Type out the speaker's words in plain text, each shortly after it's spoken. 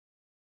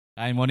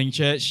Hi, morning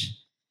church.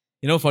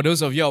 For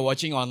those of you who are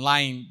watching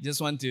online,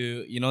 just want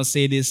to,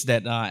 say this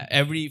that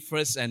every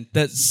first and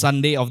third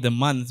Sunday of the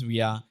month, we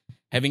are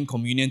having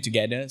communion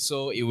together.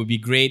 So it would be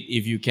great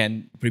if you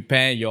can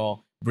prepare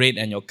your bread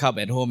and your cup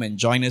at home and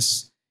join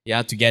us,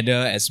 together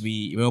as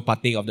we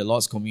partake of the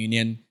Lord's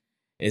communion.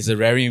 It's a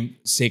very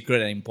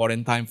sacred and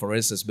important time for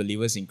us as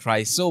believers in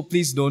Christ. So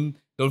please don't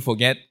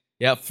forget,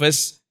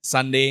 first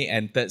Sunday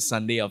and third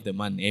Sunday of the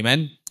month.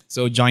 Amen.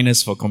 So join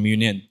us for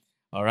communion.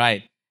 All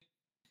right.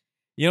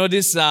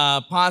 This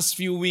past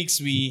few weeks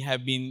we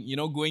have been,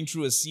 going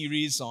through a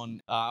series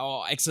on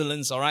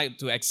excellence, all right,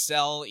 to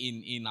excel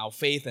in our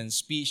faith and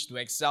speech, to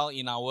excel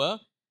in our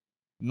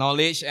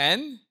knowledge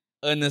and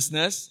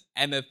earnestness.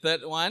 And the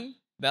third one,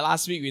 the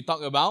last week we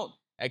talked about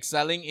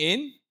excelling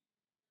in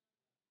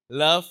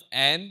love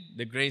and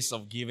the grace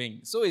of giving.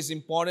 So it's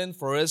important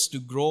for us to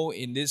grow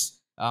in this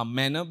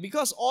manner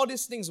because all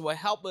these things will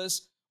help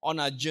us on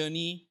our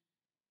journey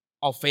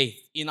of faith,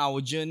 in our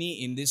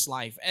journey in this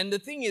life. And the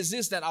thing is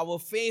this, that our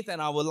faith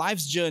and our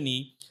life's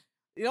journey,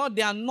 they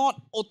are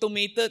not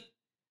automated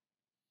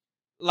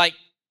like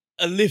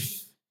a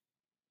lift.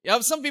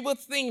 Some people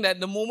think that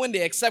the moment they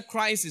accept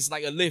Christ is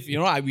like a lift.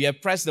 We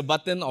have pressed the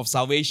button of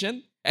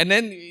salvation and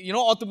then,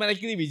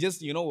 automatically we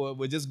just,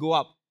 we'll just go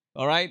up.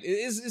 All right?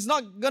 It's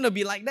not going to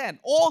be like that.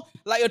 Or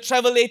like a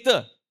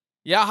travelator.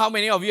 Yeah, how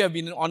many of you have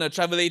been on a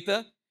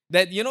travelator?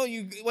 That,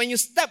 when you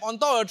step on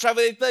top of a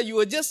travelator, you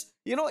will just,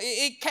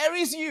 it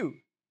carries you.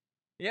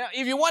 Yeah,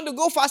 if you want to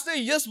go faster,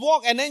 you just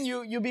walk and then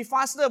you'll be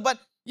faster. But,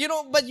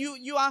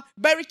 you are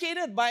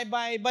barricaded by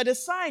the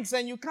sides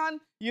and you can't,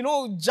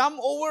 jump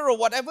over or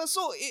whatever.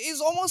 So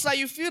it's almost like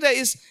you feel that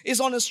it's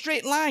on a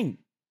straight line.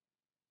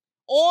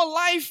 All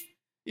life,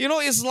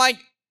 is like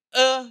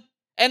an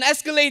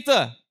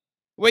escalator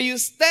where you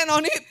stand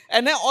on it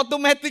and then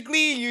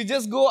automatically you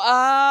just go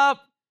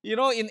up.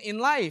 In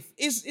life.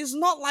 It's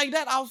not like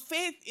that. Our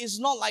faith is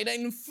not like that.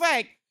 In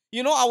fact,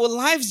 our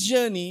life's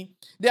journey,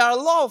 there are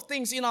a lot of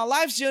things in our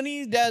life's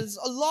journey. There's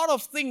a lot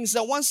of things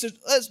that wants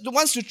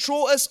to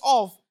throw us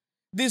off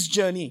this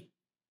journey,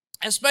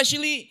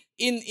 especially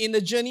in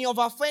the journey of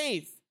our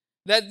faith.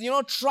 That,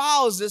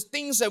 trials, the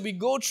things that we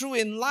go through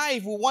in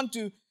life will want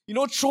to,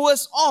 throw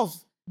us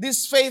off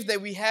this faith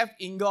that we have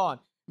in God.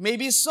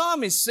 Maybe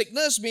some is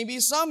sickness, maybe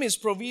some is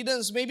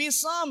providence, maybe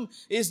some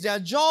is their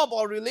job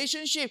or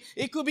relationship.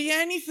 It could be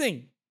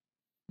anything.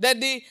 That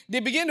they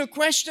begin to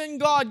question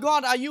God.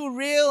 God, are you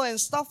real? And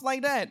stuff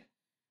like that.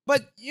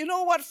 But you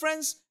know what,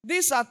 friends?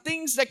 These are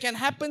things that can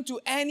happen to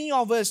any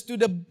of us, to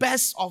the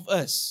best of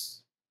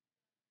us.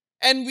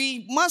 And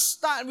we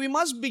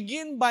must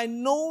begin by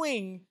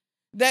knowing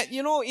that,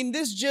 in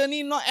this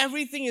journey, not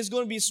everything is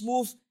going to be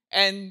smooth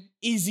and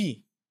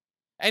easy.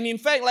 And in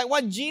fact, like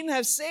what Jean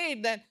has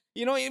said, that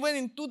even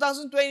in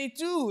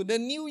 2022, the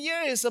new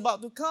year is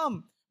about to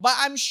come. But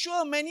I'm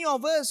sure many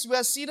of us who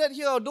are seated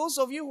here, or those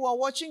of you who are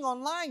watching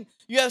online,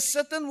 you have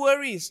certain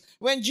worries.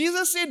 When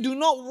Jesus said, do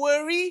not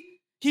worry,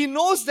 He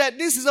knows that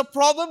this is a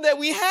problem that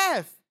we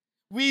have.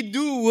 We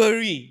do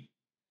worry.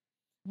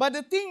 But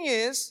the thing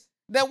is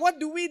that what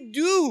do we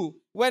do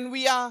when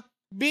we are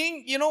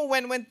being,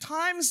 when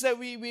times that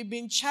we've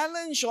been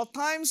challenged or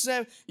times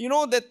that,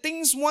 that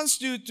things wants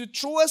to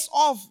throw us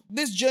off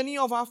this journey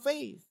of our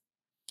faith?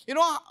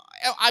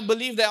 I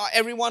believe that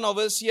every one of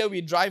us here,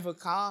 we drive a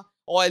car,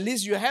 or at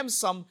least you have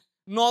some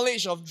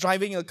knowledge of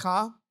driving a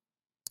car.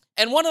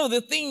 And one of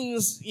the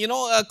things,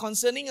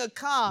 concerning a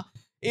car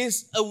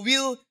is the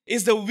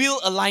wheel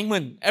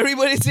alignment.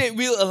 Everybody say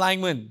wheel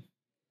alignment.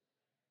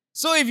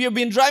 So if you've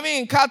been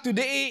driving a car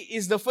today,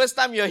 is the first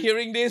time you're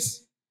hearing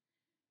this,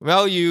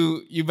 well,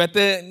 you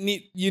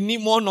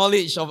need more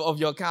knowledge of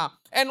your car.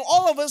 And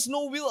all of us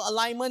know wheel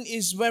alignment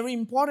is very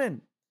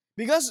important.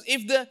 Because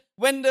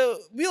when the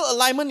wheel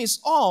alignment is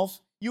off,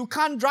 you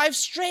can't drive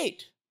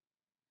straight.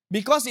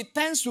 Because it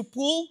tends to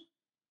pull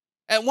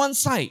at one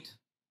side.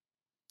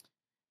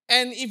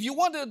 And if you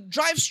want to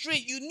drive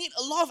straight, you need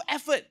a lot of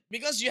effort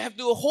because you have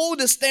to hold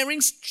the steering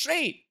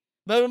straight.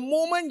 But the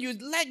moment you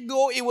let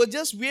go, it will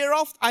just veer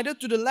off either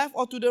to the left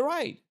or to the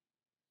right.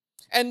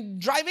 And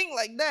driving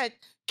like that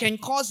can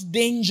cause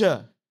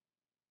danger.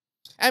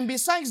 And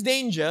besides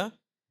danger,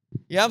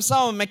 you have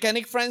some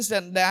mechanic friends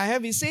that I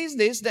have, he says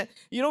this, that,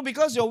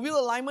 because your wheel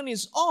alignment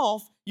is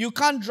off, you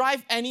can't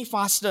drive any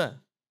faster.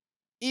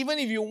 Even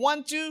if you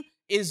want to,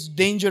 it's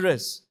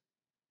dangerous.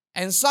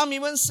 And some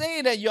even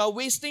say that you are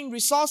wasting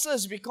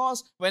resources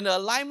because when the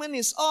alignment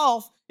is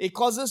off, it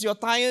causes your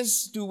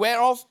tires to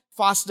wear off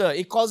faster.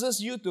 It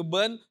causes you to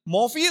burn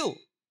more fuel.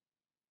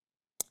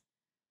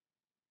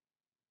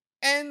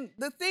 And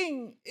the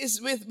thing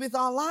is with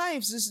our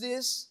lives is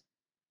this,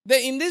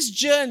 that in this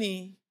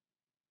journey,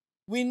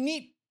 we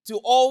need to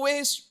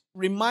always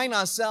remind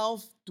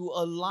ourselves to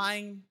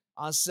align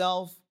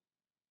ourselves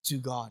to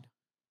God.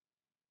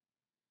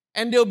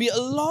 And there'll be a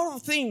lot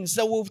of things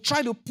that will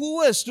try to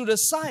pull us to the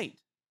side.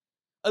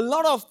 A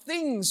lot of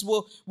things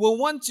will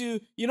want to,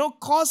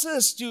 cause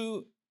us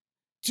to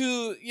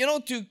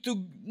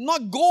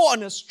not go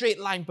on a straight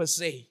line per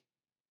se.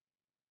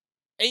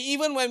 And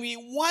even when we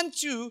want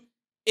to,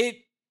 it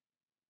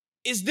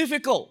is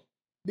difficult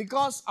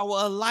because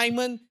our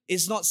alignment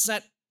is not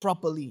set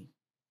properly.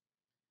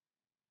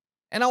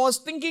 And I was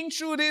thinking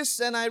through this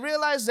and I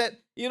realized that,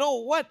 when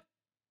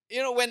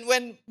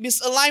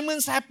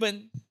misalignments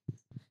happen,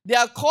 they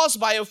are caused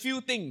by a few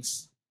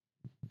things.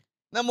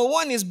 Number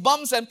one is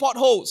bumps and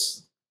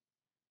potholes.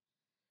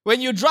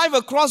 When you drive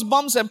across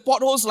bumps and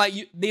potholes like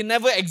they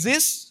never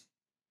exist,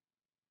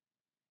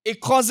 it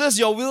causes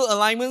your wheel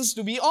alignments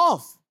to be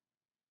off.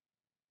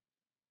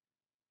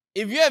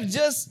 If you have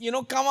just,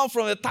 come out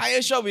from a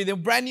tire shop with your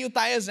brand new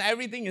tires and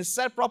everything is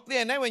set properly,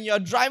 and then when you're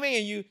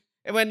driving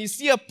and when you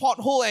see a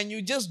pothole and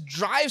you just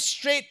drive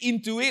straight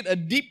into it, a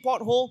deep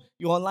pothole,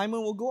 your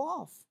alignment will go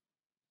off.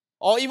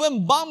 Or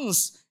even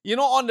bumps,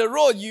 on the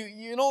road,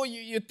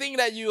 you think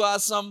that you are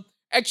some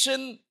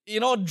action,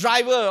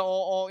 driver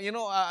or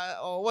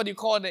what do you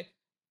call it?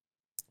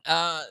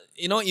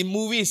 In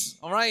movies,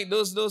 all right?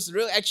 Those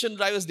real action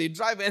drivers, they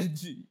drive and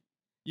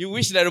you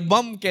wish that a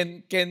bump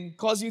can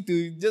cause you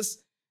to just,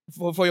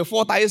 for your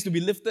four tires to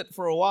be lifted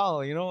for a while,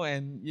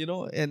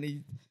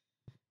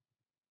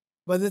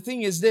 but the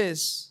thing is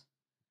this,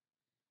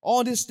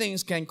 all these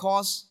things can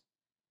cause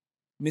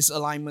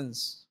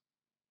misalignments.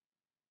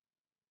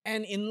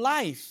 And in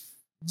life,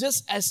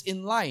 just as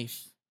in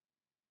life,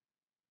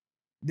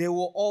 there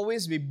will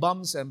always be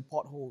bumps and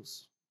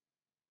potholes.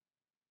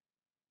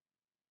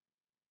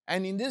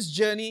 And in this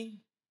journey,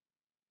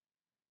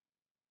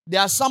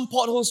 there are some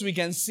potholes we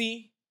can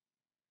see,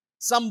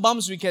 some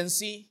bumps we can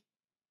see.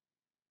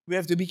 We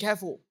have to be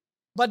careful.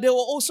 But there will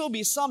also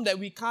be some that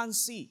we can't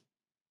see.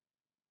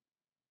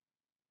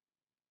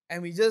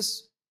 And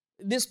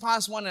this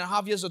past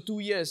 1.5 years or 2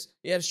 years,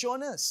 it has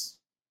shown us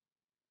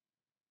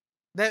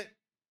that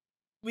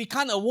we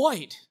can't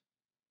avoid.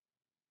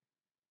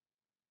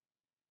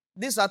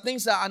 These are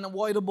things that are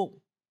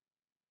unavoidable.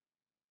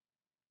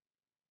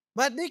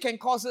 But they can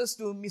cause us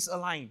to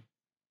misalign.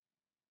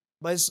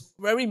 But it's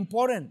very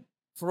important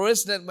for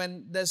us that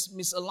when there's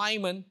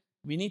misalignment,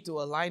 we need to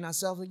align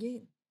ourselves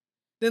again.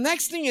 The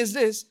next thing is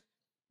this,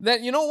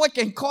 that what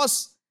can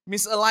cause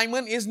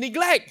misalignment is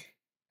neglect.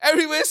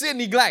 Everybody say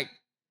neglect.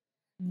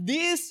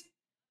 This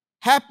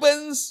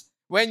happens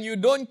when you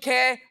don't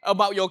care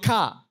about your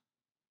car.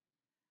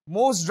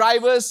 Most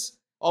drivers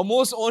or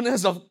most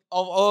owners of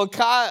a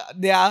car,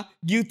 they are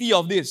guilty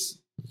of this.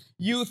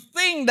 You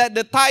think that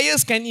the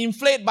tires can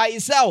inflate by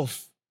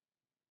itself.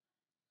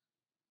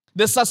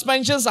 The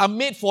suspensions are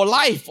made for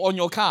life on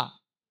your car.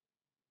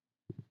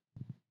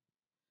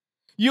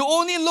 You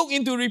only look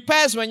into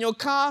repairs when your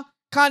car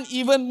can't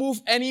even move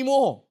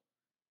anymore.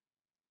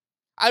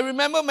 I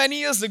remember many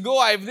years ago,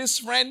 I have this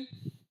friend,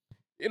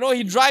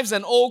 he drives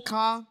an old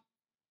car.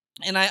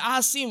 And I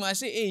asked him, I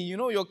said, hey,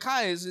 your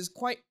car is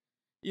quite,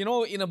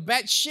 in a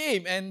bad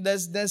shape. And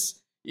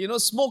there's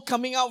smoke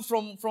coming out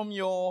from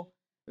your,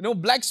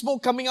 black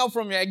smoke coming out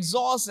from your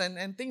exhaust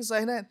and things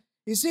like that.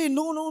 He said,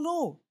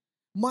 no.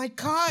 My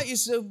car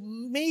is an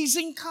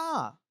amazing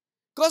car.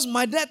 Because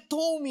my dad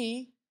told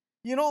me,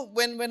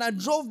 when I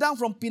drove down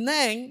from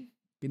Penang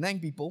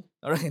people,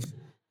 all right?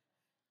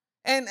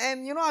 And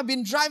I've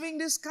been driving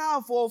this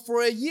car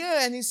for a year,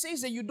 and he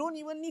says that you don't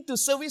even need to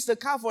service the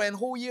car for the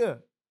whole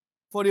year.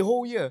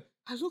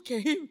 I look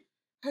at him,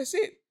 I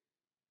said,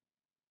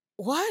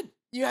 what?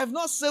 You have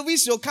not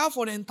serviced your car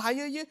for the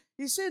entire year?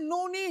 He said,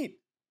 no need.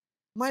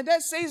 My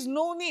dad says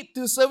no need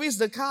to service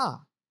the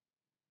car.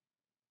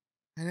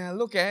 And I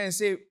look at him and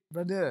say,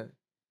 brother,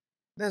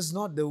 that's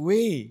not the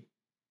way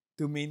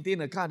to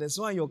maintain a car. That's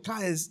why your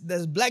car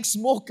there's black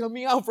smoke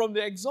coming out from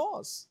the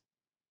exhaust.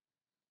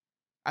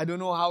 I don't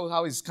know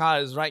how his car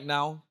is right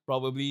now.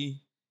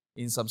 Probably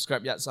in some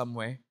scrapyard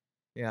somewhere.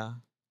 Yeah.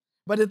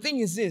 But the thing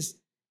is this.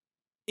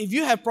 If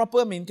you have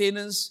proper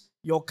maintenance,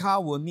 your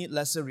car will need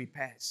lesser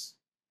repairs.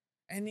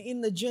 And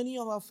in the journey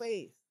of our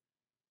faith,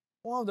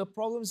 one of the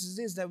problems is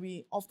this, that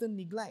we often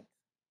neglect.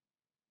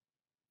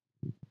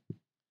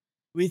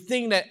 We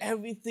think that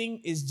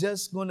everything is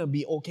just going to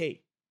be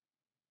okay.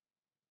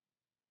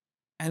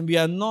 And we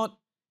are not,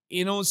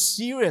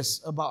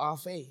 serious about our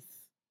faith.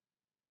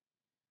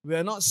 We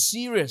are not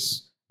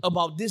serious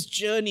about this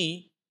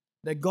journey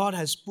that God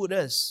has put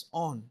us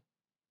on.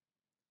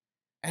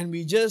 And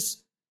we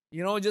just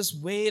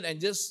wait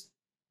and just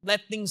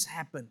let things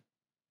happen.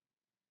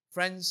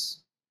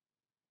 Friends,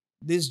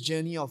 this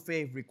journey of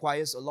faith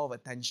requires a lot of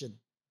attention.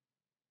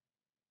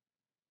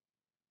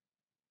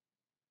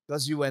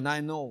 Because you and I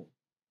know,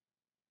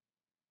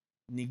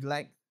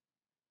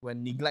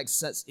 when neglect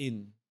sets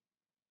in,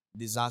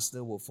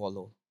 disaster will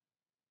follow.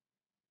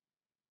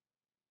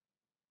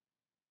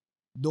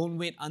 Don't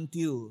wait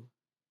until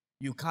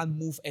you can't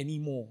move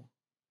anymore.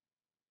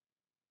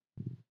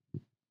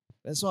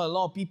 That's why a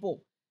lot of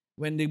people,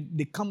 when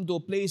they come to a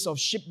place of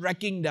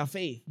shipwrecking their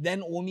faith,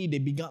 then only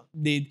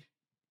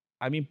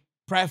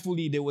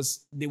prayerfully they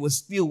will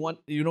still want,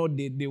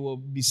 they will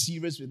be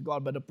serious with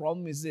God. But the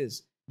problem is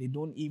this, they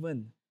don't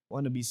even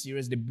want to be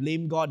serious. They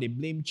blame God, they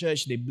blame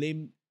church, they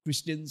blame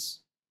Christians.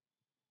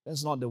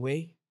 That's not the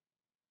way.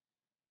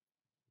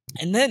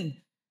 And then,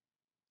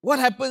 What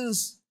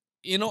happens,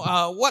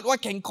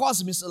 what can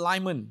cause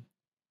misalignment?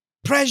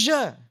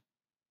 Pressure.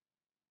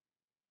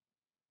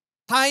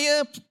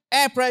 Tire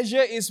air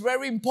pressure is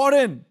very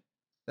important.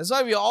 That's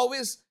why we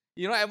always,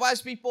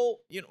 advise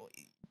people,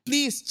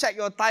 please check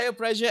your tire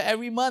pressure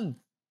every month.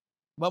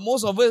 But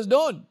most of us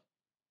don't.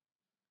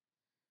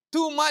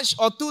 Too much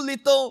or too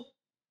little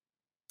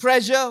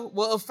pressure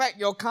will affect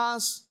your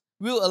car's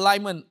wheel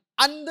alignment.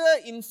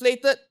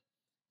 Underinflated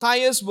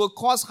tires will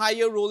cause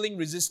higher rolling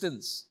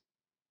resistance.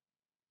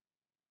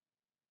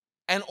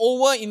 And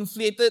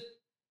overinflated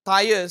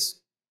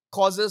tires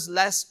causes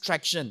less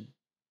traction.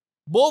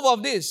 Both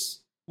of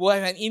these will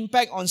have an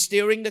impact on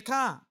steering the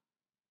car.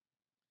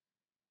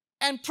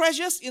 And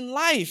pressures in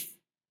life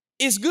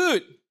is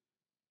good,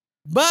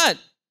 but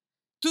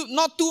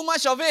not too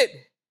much of it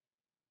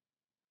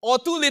or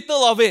too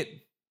little of it.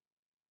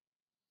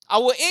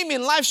 Our aim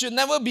in life should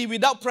never be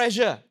without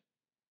pressure.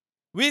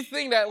 We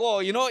think that,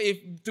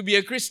 if to be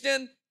a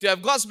Christian, to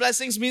have God's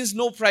blessings means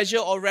no pressure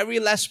or very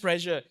less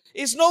pressure.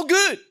 It's no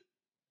good,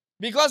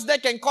 because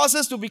that can cause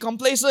us to be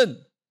complacent.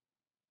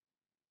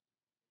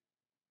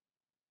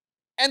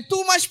 And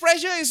too much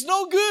pressure is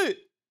no good,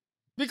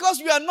 because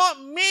we are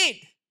not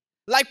made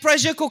like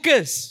pressure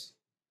cookers.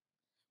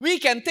 We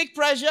can take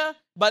pressure,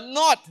 but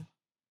not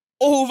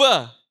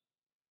over.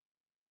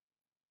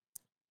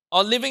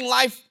 Or living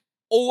life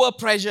over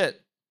pressured.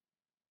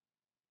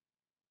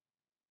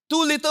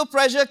 Too little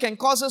pressure can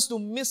cause us to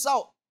miss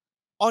out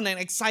on an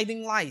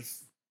exciting life.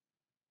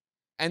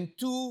 And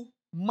too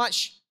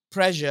much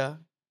pressure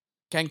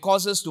can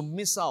cause us to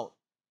miss out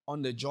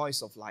on the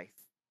joys of life.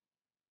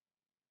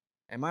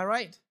 Am I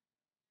right?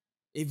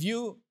 If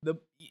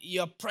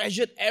you're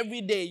pressured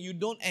every day, you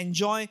don't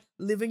enjoy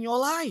living your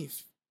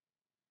life.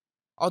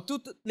 Or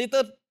too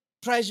little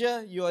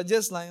pressure, you are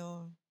just like,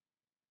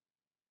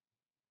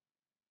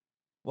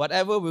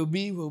 whatever will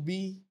be, will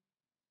be.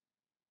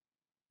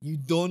 You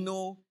don't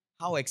know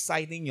how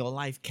exciting your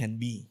life can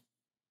be.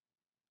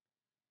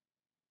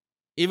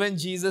 Even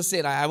Jesus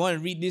said, I want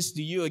to read this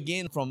to you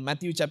again from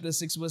Matthew chapter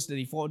 6 verse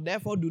 34.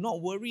 Therefore, do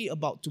not worry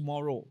about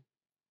tomorrow.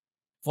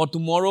 For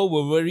tomorrow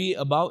will worry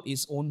about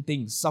its own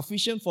things.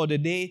 Sufficient for the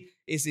day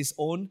is its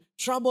own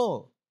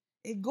trouble.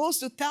 It goes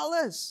to tell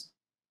us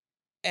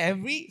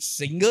every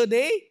single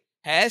day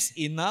has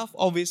enough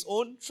of its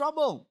own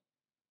trouble.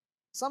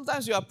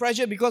 Sometimes we are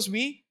pressured because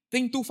we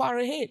think too far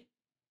ahead.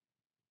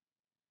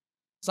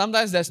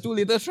 Sometimes there's too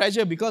little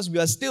pressure because we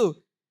are still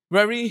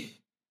very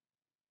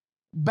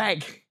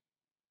back.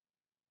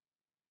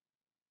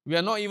 We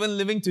are not even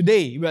living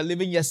today. We are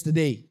living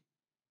yesterday.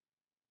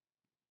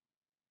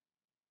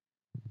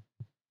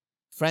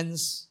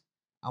 Friends,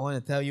 I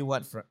want to tell you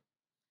what,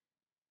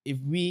 if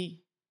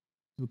we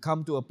to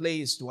come to a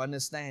place to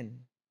understand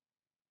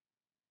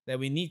that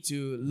we need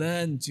to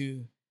learn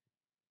to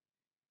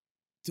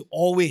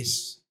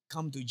always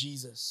come to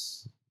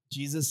Jesus.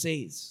 Jesus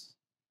says,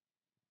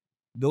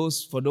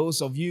 for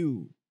those of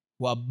you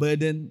who are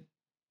burdened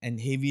and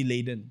heavy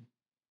laden,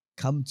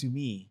 come to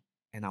me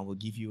and I will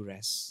give you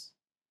rest.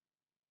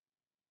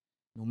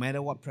 No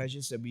matter what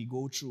pressures that we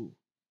go through,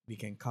 we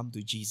can come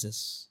to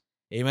Jesus.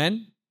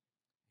 Amen?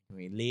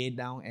 We lay it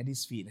down at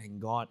His feet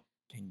and God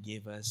can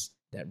give us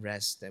that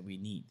rest that we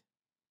need.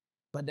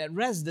 But that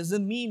rest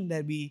doesn't mean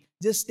that we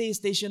just stay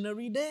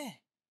stationary there.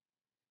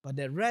 But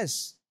that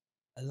rest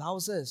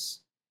allows us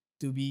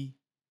to be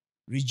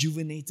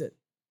rejuvenated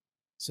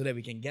so that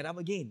we can get up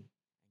again and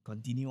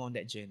continue on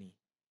that journey.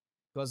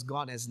 Because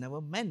God has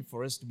never meant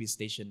for us to be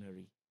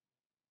stationary.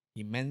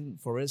 He meant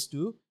for us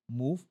to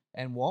move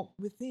and walk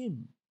with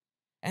Him.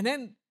 And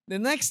then the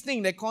next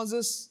thing that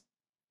causes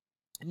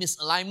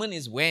misalignment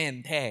is wear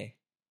and tear.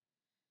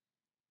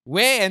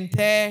 Wear and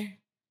tear,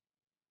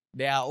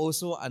 they are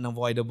also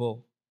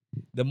unavoidable.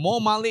 The more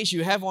mileage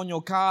you have on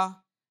your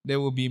car, there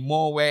will be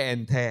more wear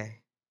and tear.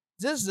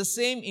 Just the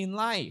same in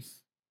life.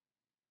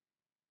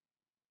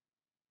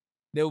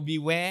 There will be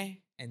wear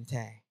and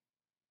tear.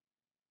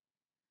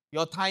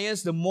 Your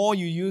tires, the more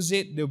you use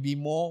it, there will be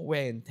more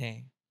wear and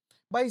tear.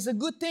 But it's a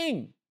good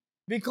thing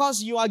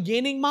because you are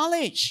gaining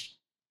mileage.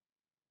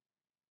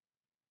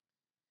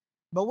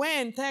 But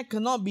wear and tear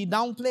cannot be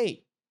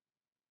downplayed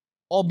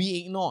or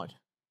be ignored.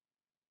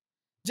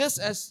 Just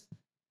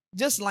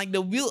like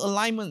the wheel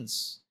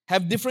alignments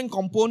have different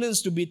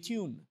components to be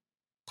tuned.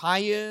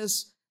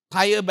 Tires,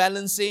 tire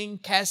balancing,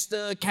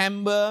 caster,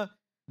 camber,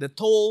 the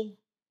toe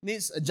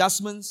needs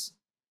adjustments.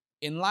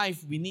 In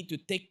life, we need to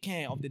take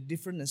care of the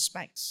different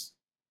aspects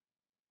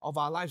of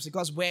our lives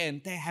because wear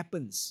and tear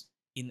happens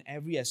in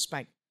every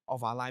aspect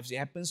of our lives. It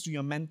happens to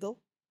your mental.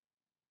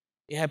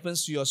 It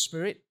happens to your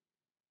spirit.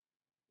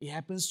 It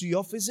happens to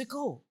your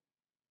physical.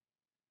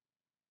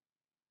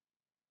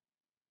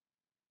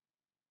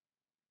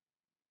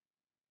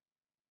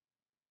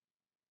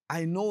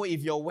 I know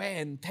if your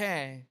wear and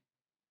tear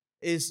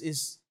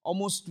is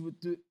almost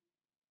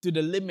to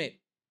the limit,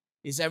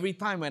 is every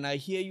time when I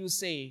hear you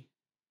say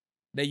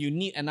that you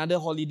need another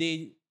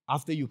holiday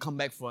after you come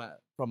back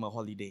from a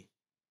holiday.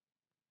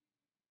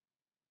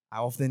 I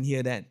often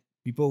hear that.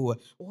 People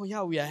who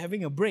are, we are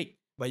having a break.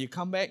 But you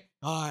come back,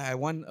 I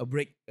want a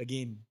break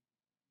again.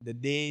 The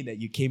day that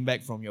you came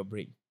back from your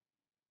break.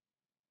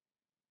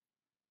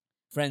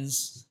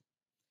 Friends,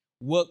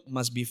 work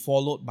must be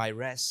followed by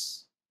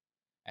rest,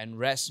 and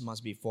rest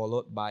must be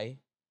followed by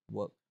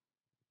work.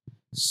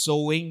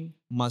 Sowing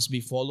must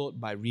be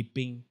followed by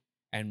reaping,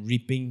 and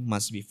reaping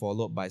must be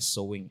followed by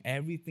sowing.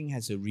 Everything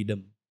has a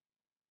rhythm.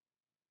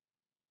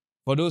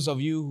 For those of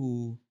you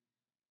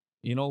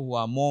who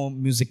are more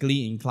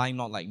musically inclined,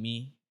 not like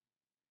me,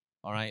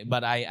 all right,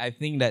 but I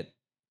think that,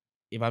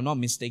 if I'm not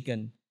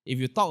mistaken, if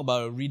you talk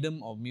about a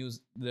rhythm of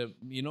music, the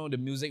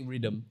music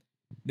rhythm,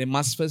 there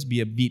must first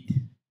be a beat.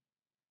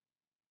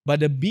 But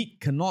the beat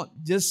cannot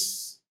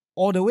just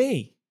all the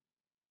way.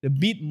 The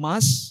beat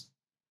must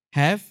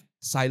have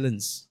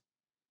silence.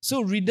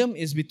 So rhythm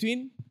is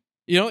between,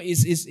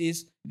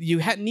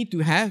 need to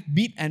have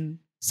beat and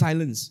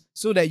silence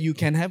so that you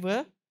can have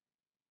a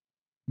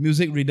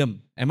music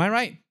rhythm. Am I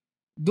right?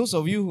 Those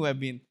of you who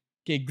have been,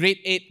 grade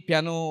 8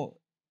 piano,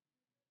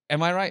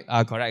 am I right?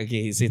 Correct.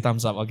 Okay, say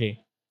thumbs up.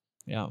 Okay.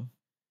 Yeah.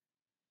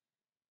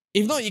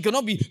 If not, it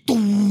cannot be,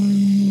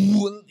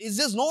 it's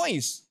just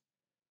noise.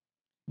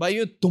 But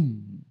you,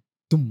 tum,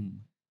 tum,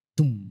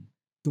 tum,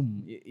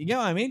 tum. You get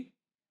what I mean?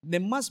 There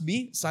must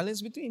be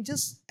silence between,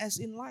 just as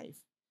in life.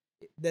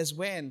 There's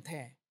wear and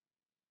tear.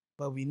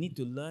 But we need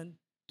to learn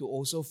to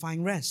also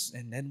find rest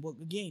and then work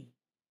again.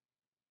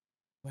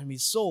 When we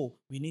sow,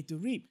 we need to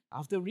reap.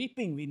 After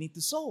reaping, we need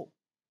to sow.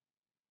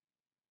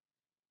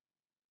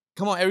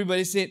 Come on,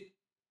 everybody say it.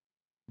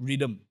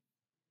 Rhythm.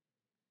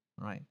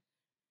 All right.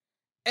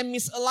 And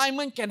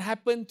misalignment can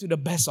happen to the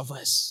best of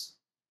us.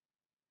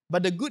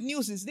 But the good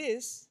news is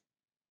this: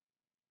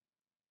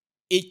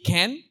 it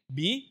can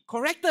be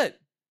corrected.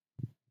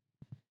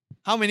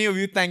 How many of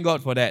you thank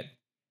God for that?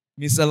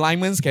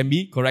 Misalignments can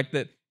be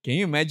corrected. Can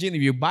you imagine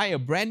if you buy a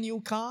brand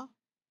new car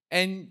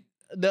and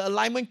the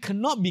alignment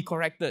cannot be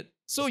corrected?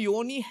 So you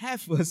only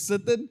have a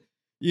certain,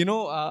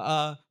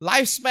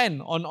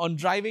 lifespan on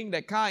driving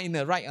that car in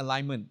the right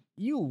alignment.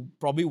 You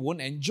probably won't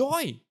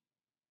enjoy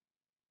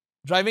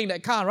driving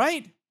that car,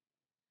 right?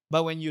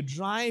 But when you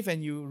drive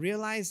and you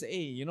realize,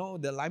 the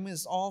alignment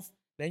is off,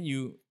 then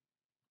you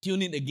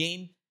tune it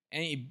again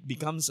and it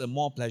becomes a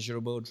more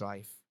pleasurable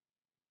drive.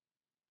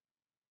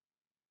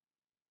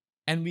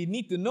 And we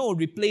need to know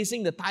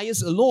replacing the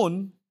tires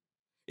alone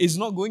is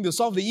not going to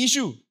solve the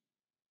issue.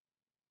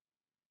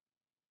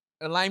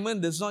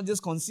 Alignment does not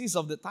just consist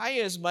of the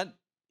tires, but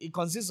it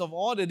consists of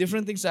all the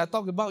different things that I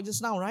talked about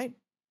just now, right?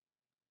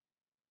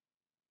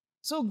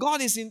 So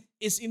God is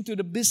into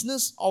the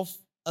business of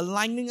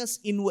aligning us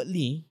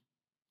inwardly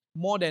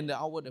more than the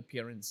outward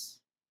appearance.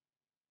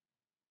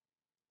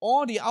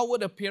 All the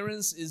outward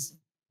appearance is,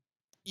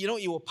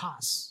 it will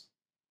pass.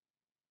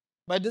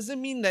 But it doesn't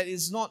mean that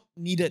it's not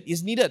needed.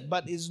 It's needed,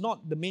 but it's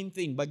not the main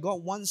thing. But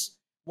God wants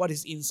what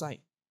is inside.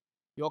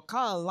 Your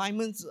car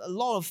alignments, a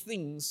lot of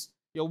things,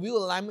 your wheel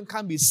alignment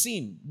can't be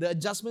seen. The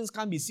adjustments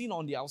can't be seen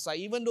on the outside.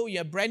 Even though you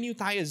have brand new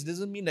tires,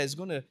 doesn't mean that it's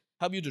going to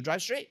help you to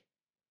drive straight.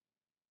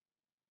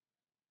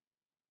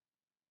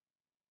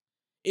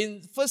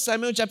 In 1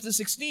 Samuel chapter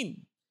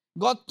 16,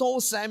 God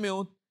told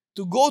Samuel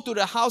to go to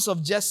the house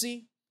of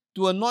Jesse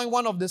to anoint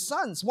one of his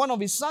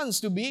sons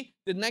to be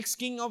the next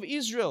king of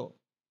Israel.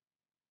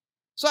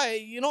 So,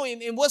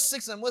 in verse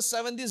 6 and verse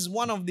 7, this is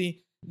one of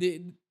the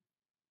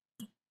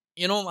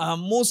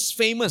most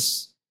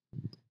famous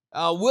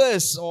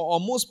words or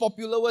most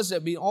popular words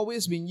that have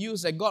always been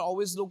used, that God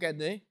always look at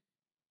the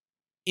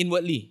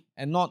inwardly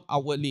and not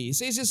outwardly. It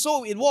says,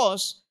 so it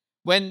was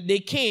when they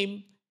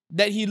came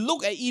that he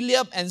looked at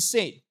Eliab and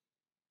said,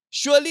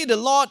 surely the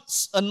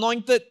Lord's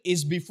anointed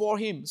is before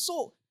him.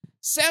 So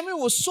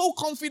Samuel was so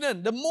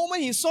confident. The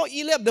moment he saw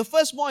Eliab, the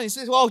firstborn, he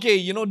says, well,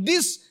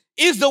 this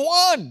is the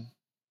one.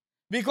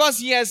 Because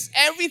he has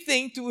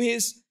everything to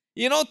his,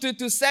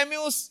 to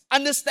Samuel's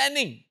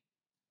understanding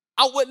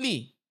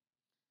outwardly.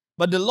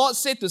 But the Lord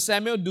said to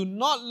Samuel, do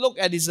not look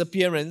at his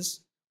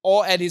appearance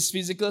or at his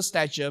physical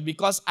stature,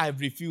 because I have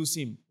refused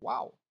him.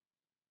 Wow.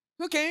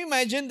 So can you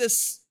imagine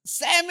this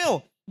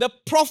Samuel, the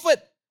prophet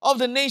of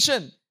the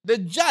nation, the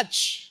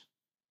judge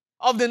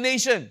of the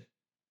nation,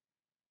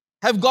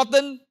 have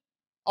gotten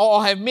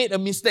or have made a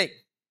mistake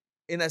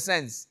in a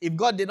sense. If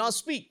God did not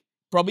speak,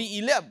 probably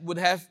Eliab would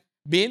have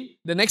been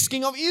the next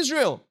king of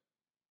Israel.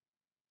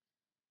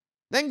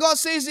 Then God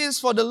says this,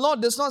 for the Lord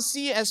does not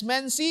see as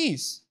man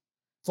sees.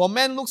 For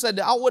man looks at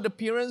the outward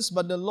appearance,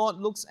 but the Lord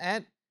looks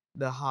at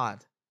the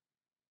heart.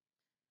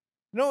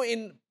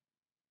 In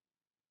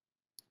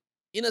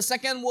the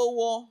Second World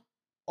War,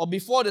 or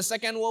before the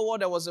Second World War,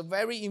 there was a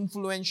very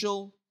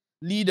influential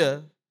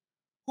leader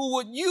who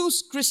would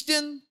use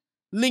Christian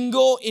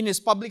lingo in his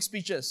public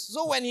speeches.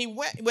 So when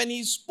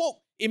he spoke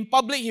in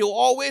public, he will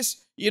always,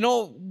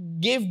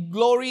 give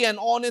glory and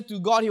honor to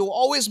God. He will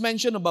always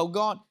mention about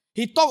God.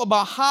 He talked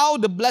about how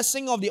the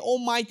blessing of the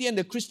Almighty and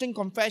the Christian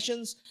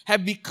confessions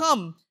have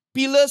become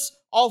pillars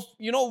of,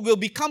 will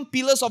become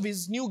pillars of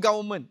his new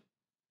government.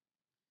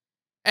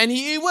 And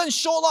he even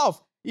showed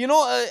off, he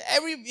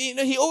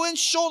even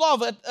showed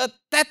off a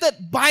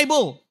tattered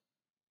Bible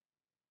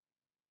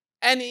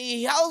And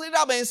he held it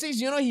up and it says,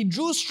 he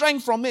drew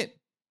strength from it.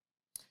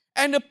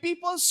 And the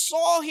people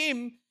saw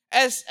him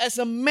as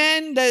a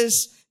man that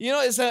is,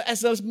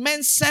 as a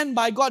man sent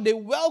by God. They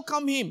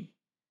welcome him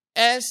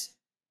as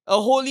a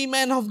holy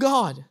man of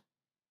God.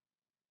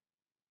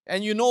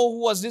 And you know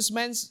what was this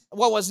man's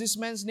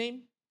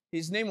name?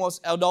 His name was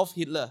Adolf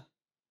Hitler.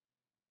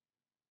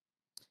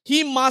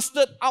 He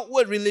mastered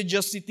outward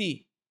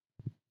religiosity,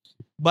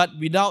 but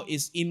without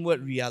its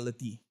inward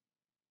reality.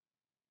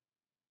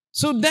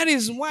 So that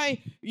is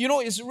why,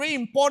 it's very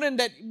important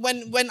that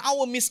when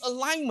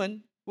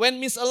misalignment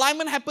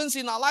happens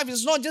in our life,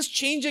 it's not just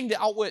changing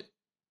the outward.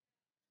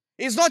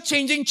 It's not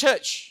changing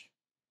church.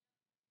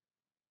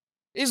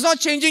 It's not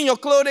changing your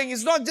clothing.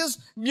 It's not just,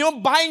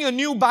 buying a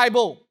new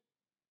Bible.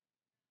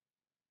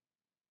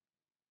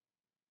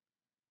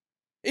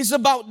 It's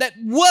about that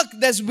work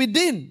that's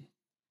within.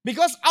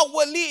 Because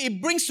outwardly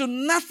it brings to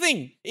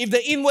nothing if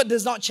the inward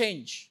does not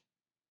change.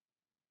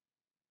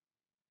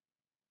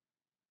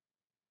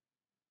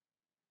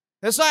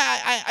 That's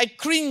why I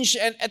cringe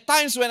at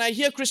times when I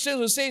hear Christians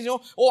who say,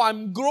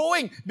 I'm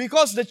growing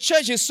because the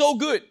church is so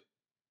good.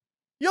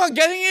 You're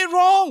getting it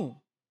wrong.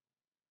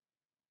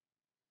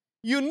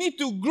 You need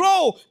to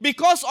grow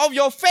because of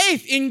your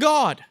faith in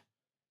God.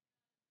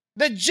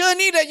 The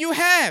journey that you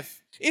have.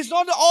 It's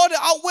not all the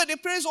outward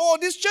appearance. Oh,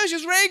 this church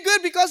is very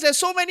good because there's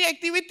so many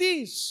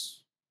activities.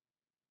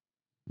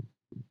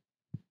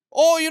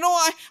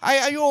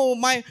 Oh,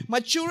 my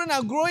children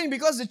are growing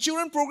because the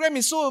children program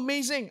is so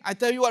amazing. I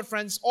tell you what,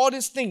 friends, all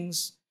these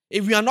things,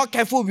 if we are not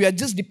careful, we are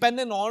just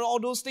dependent on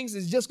all those things,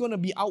 it's just going to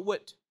be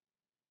outward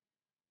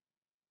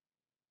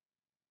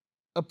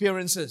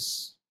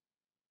appearances.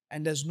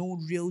 And there's no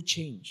real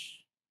change.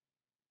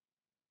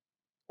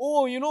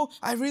 Oh,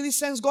 I really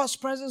sense God's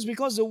presence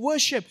because the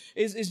worship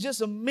is just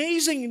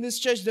amazing in this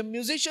church. The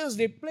musicians,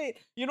 they played,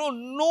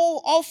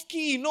 no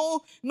off-key,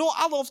 no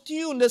out of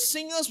tune. The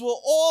singers were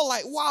all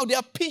like, wow, they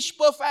are pitch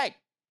perfect.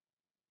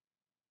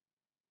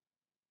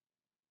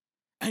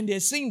 And they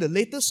sing the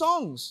latest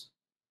songs.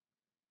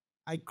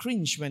 I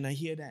cringe when I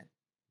hear that.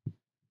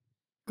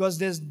 Because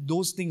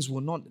those things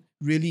will not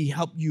really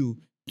help you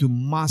to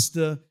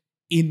master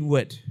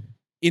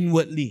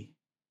inwardly.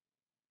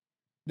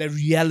 The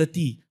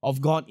reality of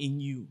God in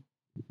you.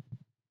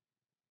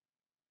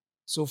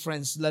 So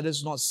friends, let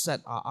us not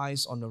set our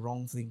eyes on the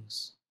wrong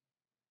things.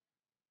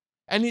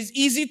 And it's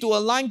easy to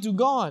align to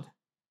God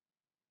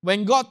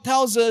when God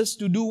tells us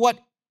to do what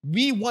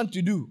we want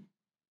to do.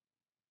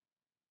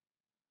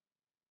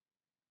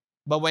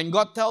 But when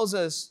God tells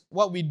us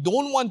what we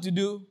don't want to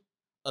do,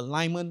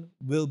 alignment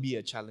will be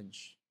a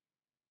challenge.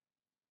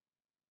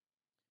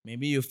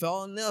 Maybe you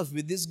fell in love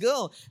with this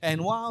girl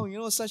and wow,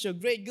 such a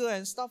great girl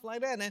and stuff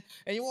like that. And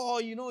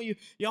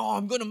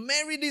I'm going to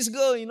marry this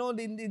girl,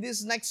 in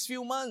this next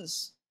few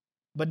months.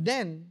 But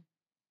then,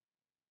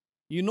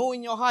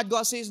 in your heart,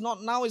 God says,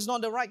 not now is not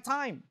the right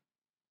time.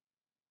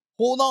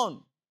 Hold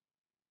on.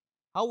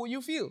 How will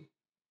you feel?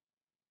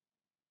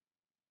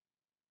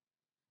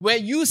 Where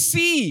you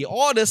see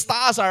all the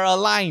stars are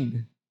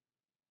aligned.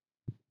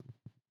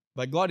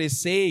 But God is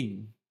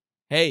saying,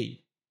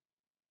 hey,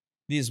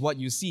 this is what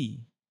you see.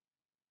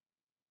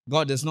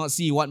 God does not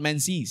see what man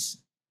sees.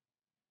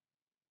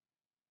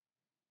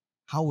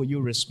 How will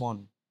you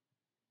respond?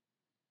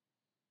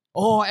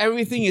 Oh,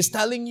 everything is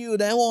telling you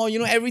that,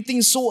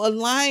 everything's so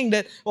aligned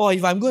that,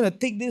 if I'm going to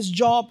take this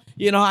job,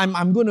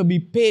 I'm going to be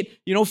paid,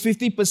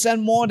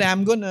 50% more than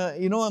I'm going to,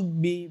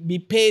 be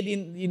paid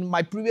in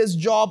my previous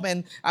job,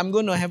 and I'm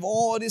going to have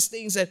all these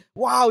things that,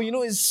 wow,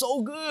 it's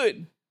so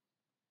good.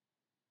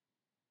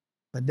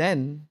 But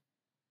then,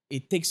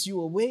 it takes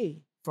you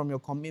away from your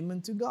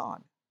commitment to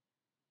God.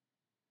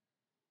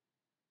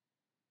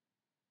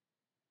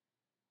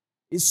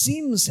 It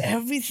seems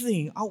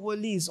everything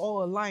outwardly is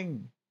all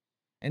aligned.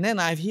 And then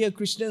I hear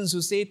Christians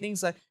who say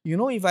things like,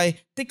 if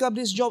I take up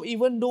this job,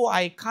 even though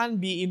I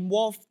can't be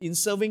involved in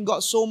serving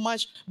God so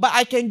much, but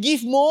I can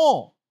give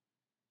more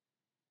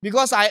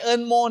because I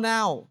earn more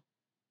now.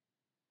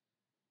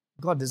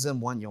 God doesn't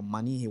want your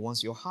money, He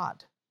wants your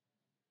heart.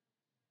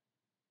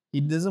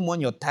 He doesn't want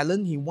your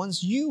talent, He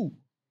wants you.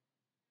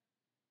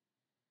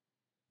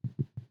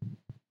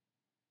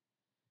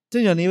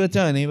 Tell your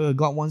neighbor,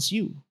 God wants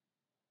you.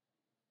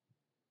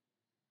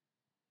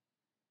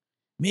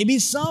 Maybe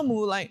some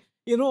who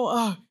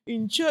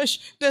in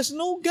church, there's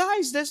no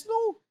guys, there's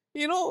no,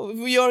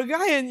 you're a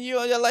guy and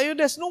you're like,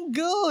 there's no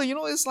girl,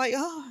 it's like,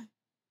 And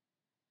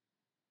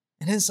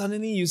then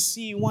suddenly you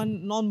see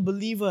one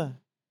non-believer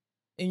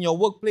in your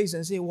workplace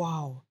and say,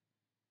 wow.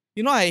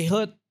 I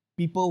heard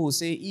people who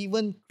say,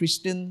 even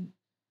Christians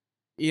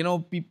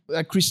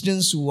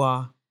who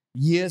are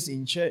years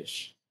in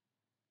church,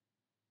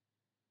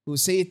 who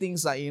say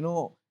things like,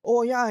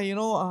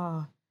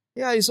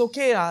 it's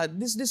okay.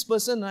 This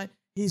person, right?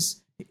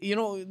 This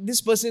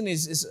person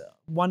is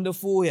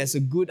wonderful. He has a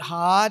good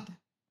heart.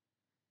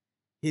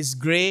 He's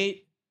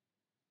great.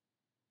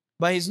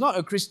 But he's not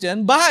a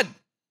Christian. They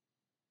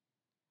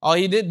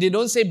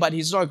don't say, but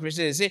he's not a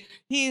Christian. They say,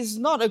 he is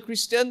not a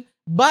Christian,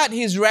 but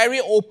he's very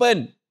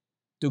open.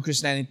 to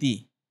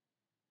Christianity.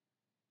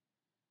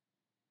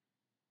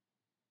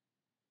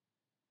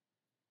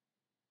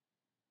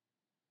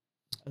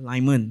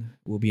 Alignment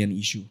will be an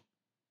issue.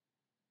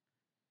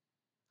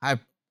 I've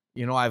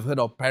heard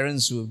of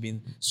parents who have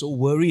been so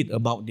worried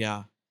about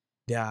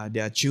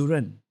their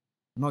children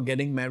not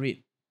getting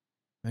married.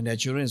 When their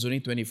children is only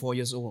 24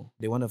 years old,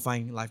 they want to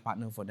find a life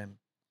partner for them.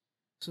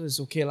 So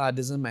it's okay lah, it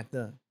doesn't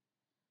matter.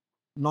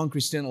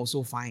 Non-Christian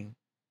also fine,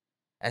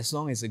 as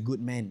long as a good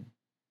man.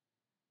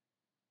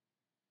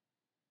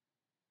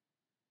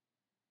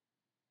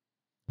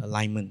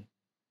 Alignment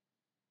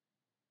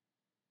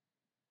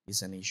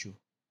is an issue.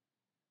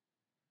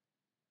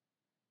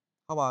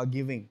 How about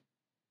giving?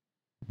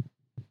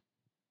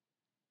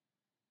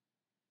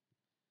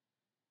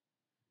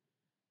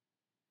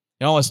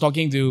 I was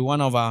talking to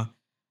one of our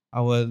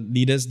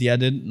leaders the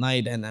other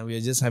night, and we were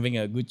just having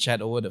a good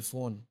chat over the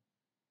phone.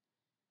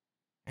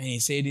 And he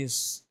said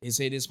this,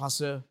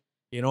 Pastor,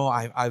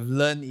 I've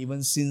learned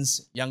even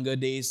since younger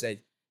days that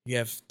you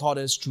have taught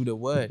us through the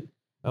word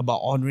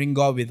about honoring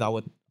God with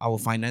our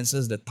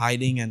finances, the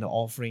tithing and the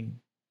offering.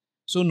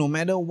 So no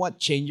matter what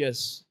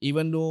changes,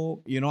 even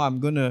though, I'm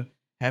going to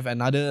have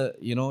another,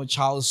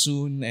 child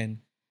soon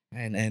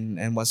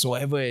and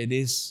whatsoever it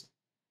is,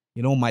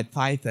 my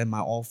tithe and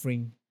my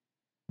offering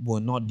will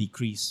not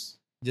decrease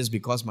just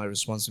because my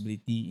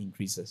responsibility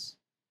increases.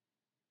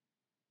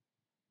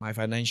 My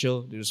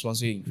financial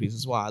responsibility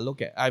increases. Wow,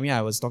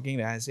 I was talking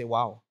there and I say,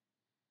 wow.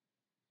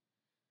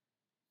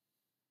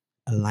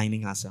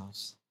 Aligning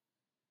ourselves.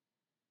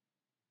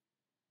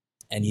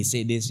 And he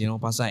said this,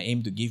 Pastor, I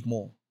aim to give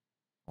more.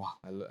 Wow,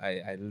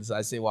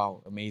 I say,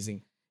 wow,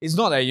 amazing. It's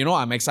not that,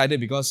 I'm excited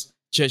because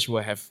church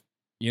will have,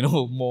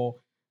 more,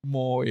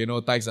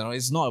 tithes and all.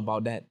 It's not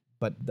about that.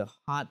 But the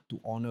heart to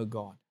honor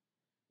God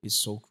is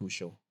so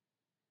crucial.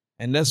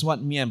 And that's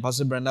what me and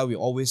Pastor Brenda, we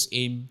always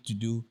aim to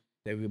do,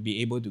 that we'll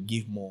be able to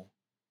give more.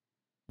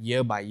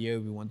 Year by year,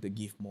 we want to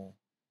give more.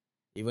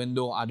 Even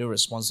though other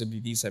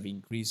responsibilities have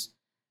increased,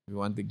 we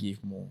want to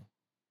give more.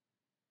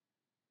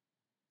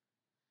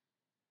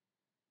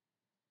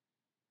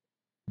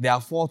 There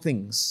are 4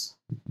 things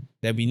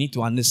that we need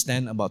to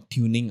understand about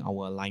tuning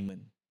our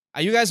alignment.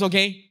 Are you guys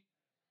okay?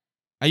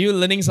 Are you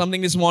learning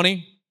something this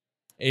morning?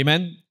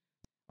 Amen?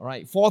 All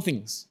right, 4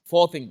 things.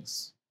 4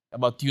 things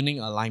about tuning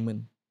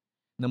alignment.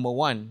 Number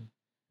 1,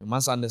 we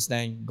must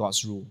understand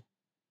God's rule.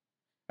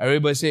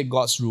 Everybody say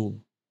God's rule.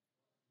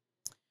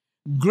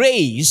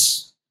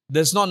 Grace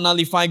does not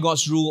nullify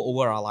God's rule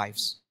over our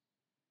lives.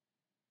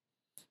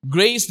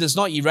 Grace does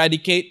not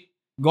eradicate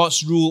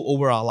God's rule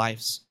over our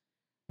lives.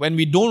 When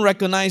we don't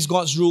recognize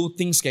God's rule,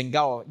 things can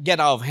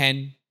get out of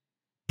hand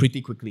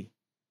pretty quickly.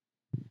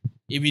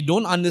 If we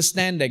don't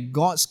understand that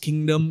God's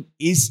kingdom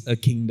is a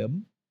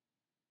kingdom,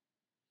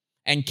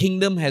 and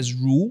kingdom has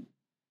rule,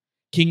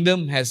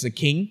 kingdom has a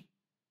king,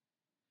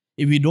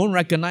 if we don't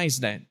recognize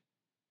that,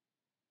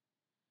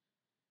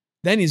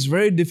 then it's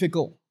very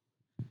difficult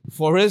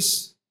for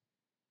us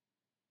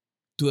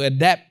to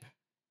adapt,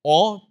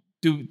 or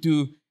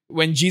to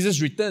when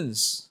Jesus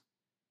returns,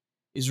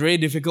 it's very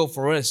difficult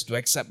for us to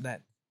accept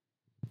that.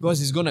 Because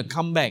He's going to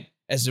come back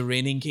as the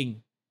reigning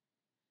king.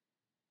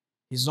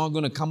 He's not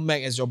going to come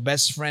back as your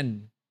best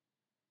friend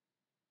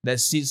that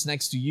sits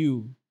next to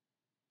you,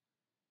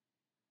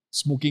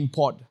 smoking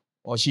pot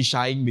or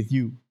shishaing with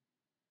you.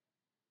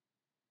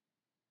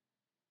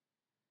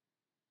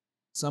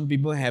 Some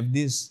people have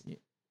this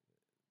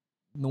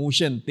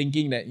notion,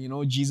 thinking that,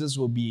 Jesus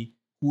will be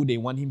who they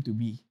want Him to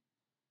be.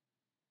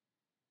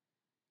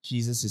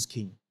 Jesus is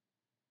king.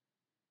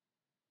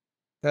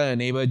 Tell your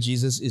neighbor,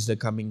 Jesus is the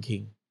coming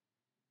king.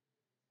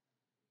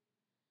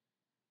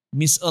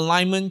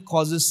 Misalignment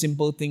causes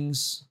simple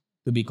things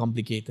to be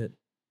complicated.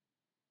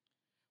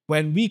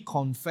 When we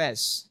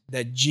confess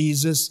that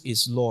Jesus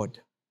is Lord,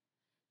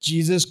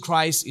 Jesus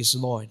Christ is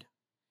Lord,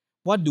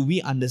 what do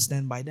we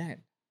understand by that?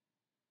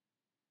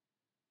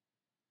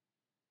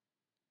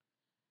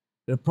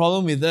 The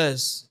problem with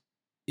us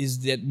is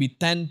that we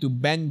tend to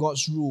bend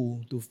God's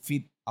rule to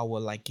fit our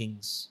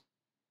likings.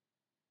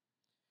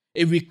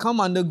 If we come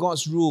under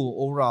God's rule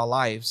over our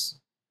lives,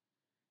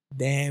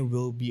 there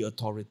will be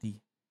authority.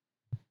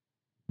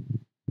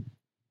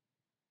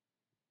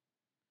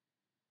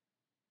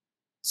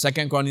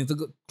 Second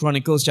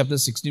Chronicles chapter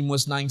 16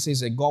 verse 9 says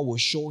that God will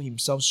show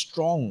Himself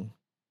strong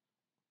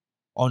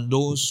on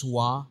those who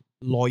are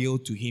loyal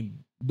to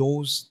Him,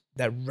 those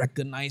that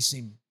recognize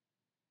Him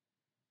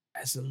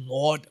as the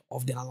Lord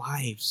of their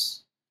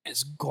lives,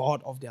 as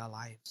God of their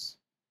lives.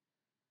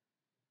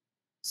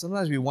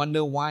 Sometimes we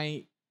wonder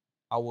why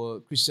our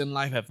Christian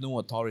life have no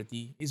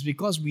authority. It's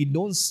because we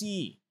don't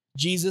see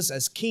Jesus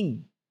as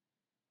King,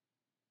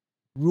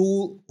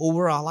 rule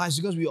over our lives,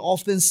 because we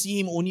often see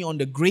Him only on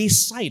the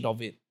grace side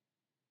of it.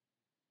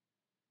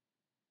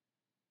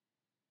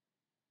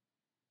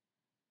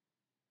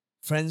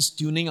 Friends,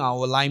 tuning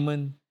our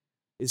alignment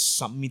is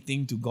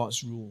submitting to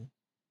God's rule.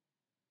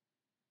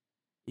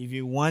 If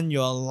you want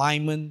your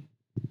alignment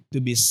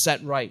to be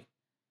set right,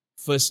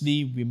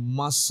 firstly, we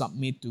must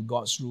submit to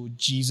God's rule.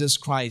 Jesus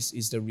Christ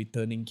is the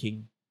returning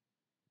King.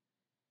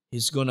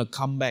 He's going to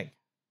come back.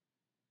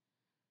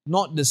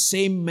 Not the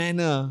same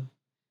manner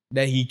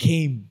that He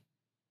came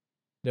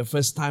the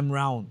first time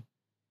round.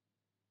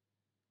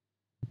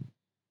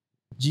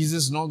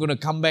 Jesus is not going to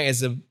come back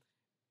as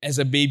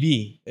a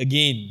baby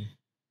again.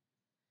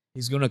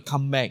 He's going to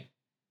come back.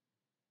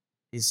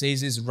 He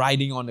says He's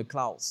riding on the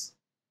clouds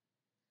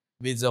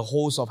with the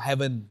host of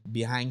heaven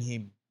behind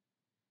Him.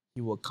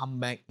 He will come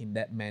back in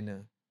that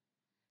manner.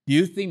 Do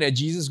you think that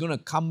Jesus is going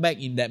to come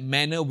back in that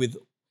manner with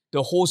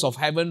the host of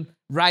heaven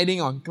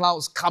riding on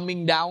clouds,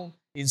 coming down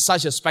in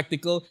such a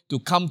spectacle to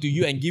come to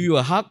you and give you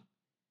a hug?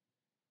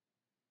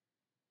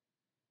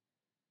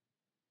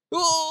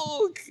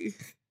 Oh!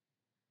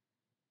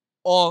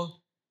 Or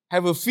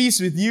have a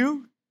feast with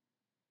you?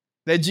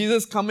 That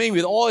Jesus coming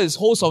with all His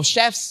host of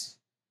chefs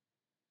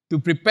to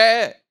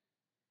prepare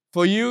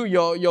for you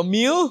your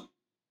meal?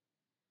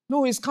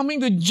 No, He's coming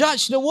to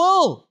judge the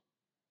world.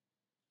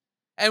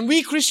 And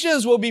we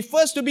Christians will be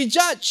first to be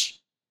judged.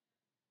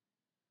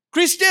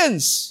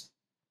 Christians,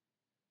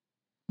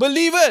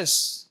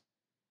 believers,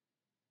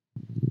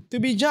 to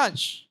be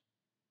judged.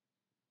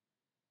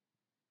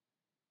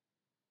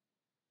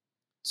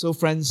 So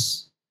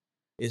friends,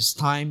 it's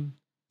time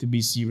to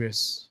be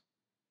serious.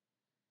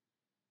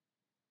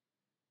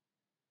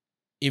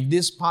 If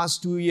these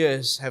past 2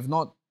 years have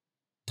not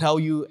tell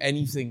you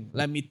anything,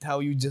 let me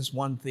tell you just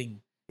one thing.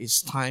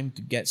 It's time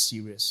to get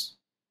serious.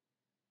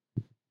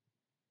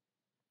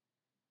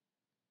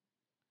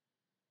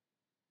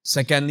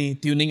 Secondly,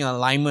 tuning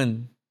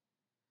alignment.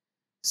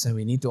 So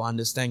we need to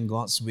understand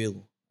God's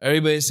will.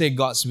 Everybody say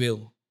God's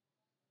will.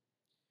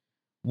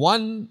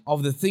 One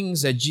of the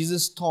things that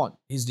Jesus taught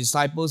His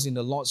disciples in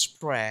the Lord's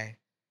Prayer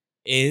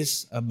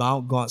is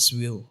about God's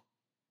will.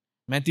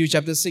 Matthew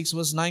chapter 6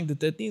 verse 9 to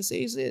 13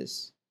 says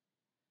this.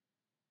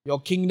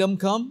 Your kingdom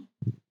come,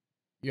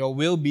 your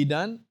will be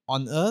done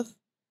on earth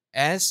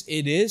as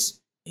it is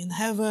in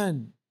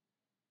heaven.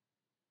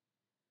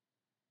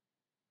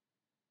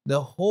 The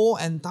whole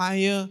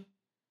entire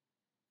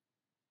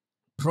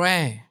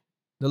prayer,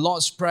 the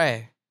Lord's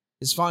Prayer,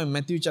 is found in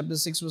Matthew chapter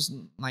 6 verse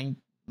 9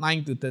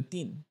 to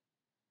 13.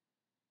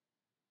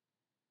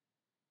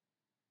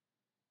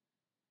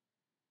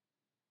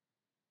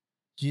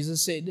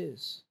 Jesus said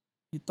this.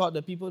 He taught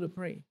the people to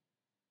pray.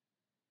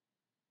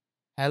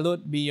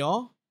 Hallowed be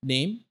your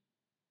name.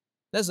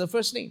 That's the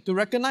first thing, to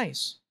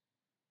recognize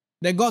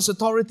that God's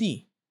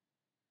authority.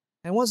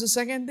 And what's the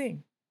second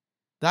thing?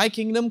 Thy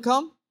kingdom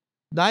come,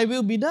 thy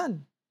will be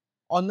done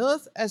on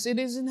earth as it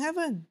is in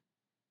heaven.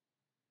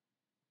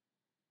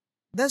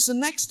 That's the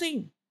next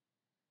thing.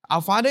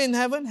 Our Father in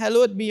heaven,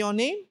 hallowed be your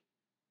name.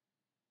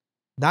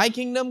 Thy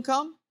kingdom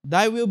come,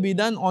 thy will be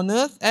done on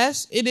earth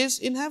as it is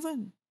in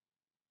heaven.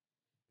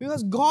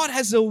 Because God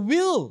has a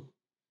will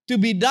to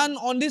be done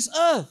on this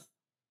earth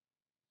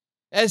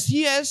as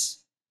He has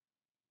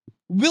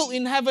will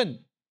in heaven.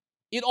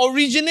 It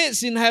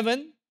originates in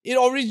heaven. It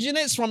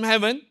originates from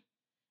heaven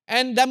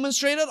and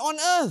demonstrated on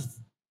earth.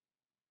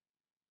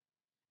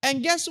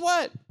 And guess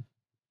what?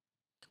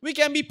 We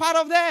can be part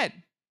of that.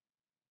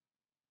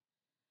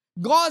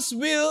 God's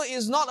will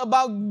is not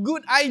about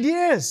good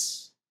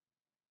ideas.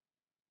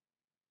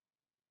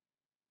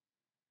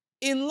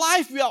 In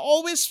life, we are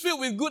always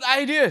filled with good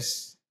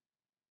ideas.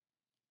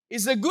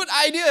 It's a good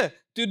idea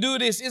to do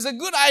this. It's a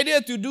good idea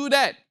to do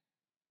that.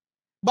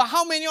 But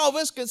how many of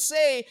us could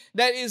say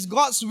that it's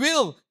God's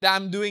will that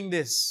I'm doing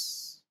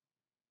this?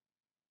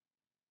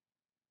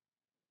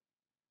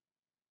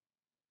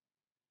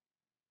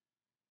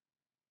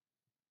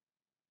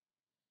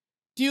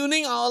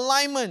 Tuning our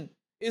alignment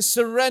is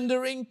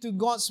surrendering to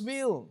God's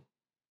will.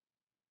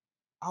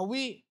 Are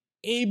we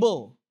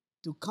able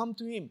to come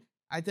to Him?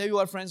 I tell you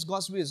what, friends,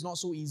 God's will is not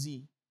so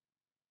easy.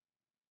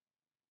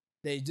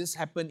 That it just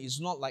happened. It's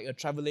not like a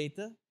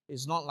travelator.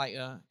 It's not like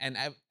an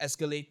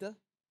escalator.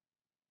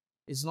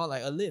 It's not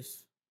like a lift.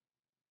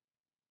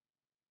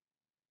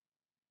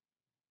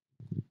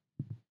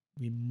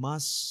 We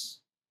must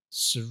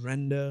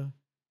surrender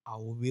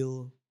our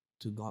will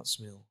to God's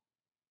will.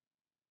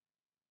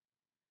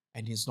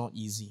 And it's not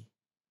easy.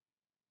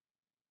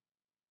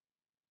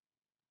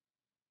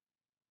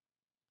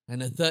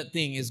 And the third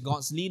thing is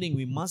God's leading.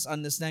 We must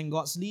understand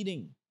God's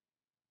leading.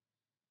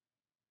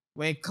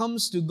 When it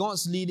comes to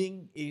God's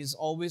leading, it is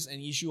always an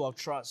issue of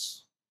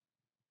trust.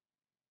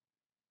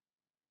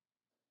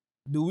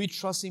 Do we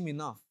trust Him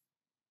enough?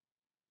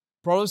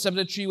 Proverbs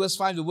chapter 3 verse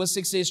 5 to verse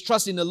 6 says,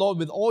 trust in the Lord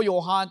with all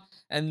your heart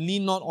and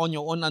lean not on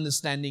your own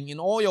understanding. In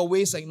all your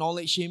ways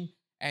acknowledge Him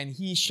and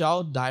He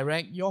shall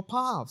direct your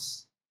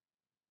paths.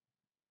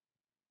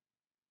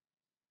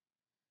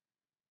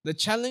 The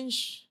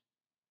challenge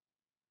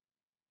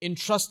in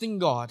trusting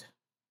God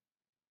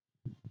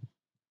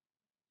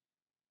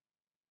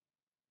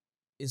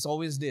is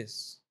always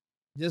this.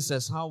 Just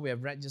as how we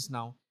have read just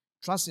now,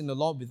 trust in the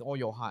Lord with all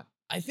your heart.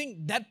 I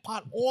think that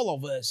part, all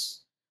of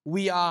us,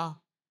 we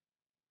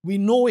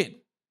know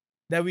it,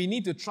 that we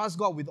need to trust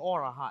God with all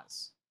our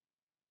hearts.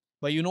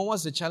 But you know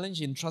what's the challenge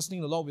in trusting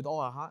the Lord with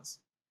all our hearts?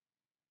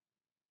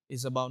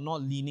 It's about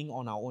not leaning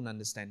on our own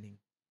understanding.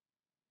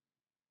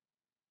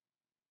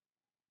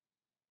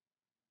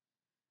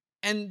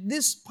 And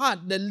this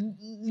part, the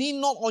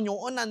lean not on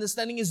your own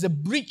understanding, is the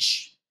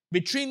bridge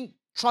between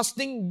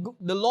trusting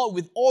the Lord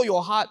with all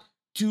your heart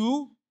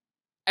to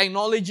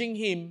acknowledging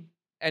Him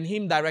and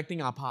Him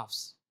directing our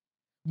paths.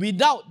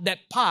 Without that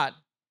part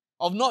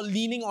of not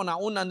leaning on our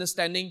own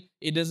understanding,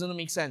 it doesn't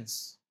make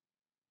sense.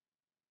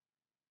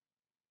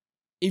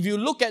 If you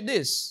look at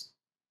this,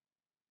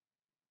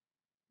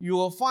 you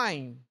will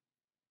find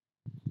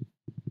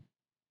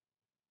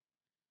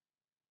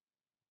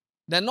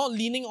that not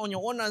leaning on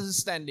your own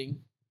understanding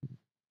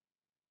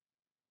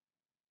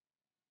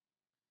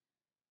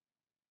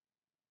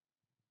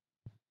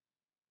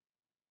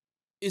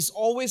is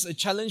always a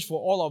challenge for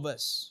all of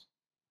us.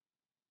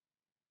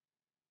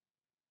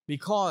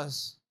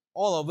 Because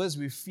all of us,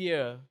 we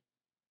fear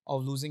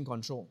of losing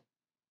control.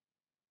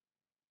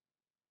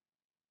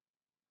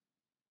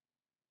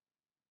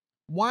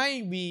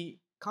 Why we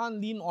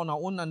can't lean on our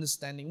own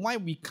understanding, why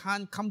we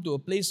can't come to a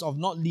place of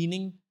not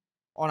leaning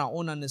on our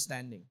own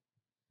understanding,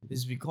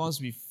 is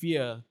because we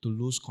fear to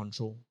lose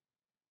control.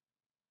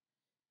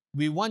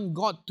 We want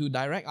God to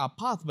direct our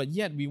path, but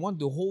yet we want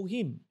to hold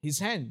Him, His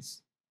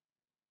hands,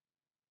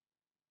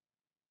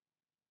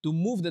 to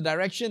move the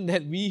direction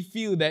that we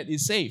feel that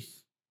is safe.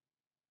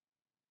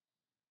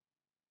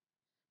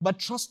 But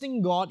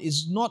trusting God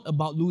is not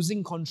about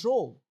losing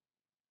control.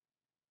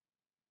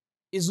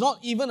 It's not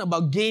even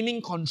about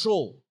gaining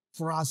control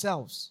for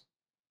ourselves.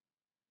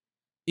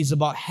 It's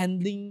about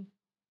handing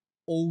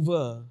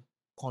over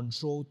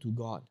control to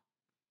God.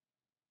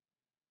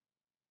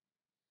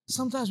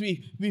 Sometimes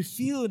we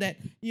feel that,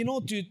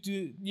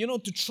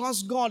 to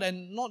trust God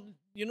and not,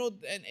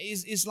 and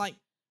it's like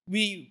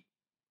we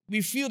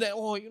feel that,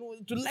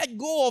 to let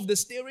go of the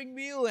steering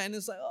wheel, and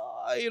it's like,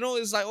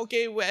 it's like,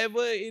 okay,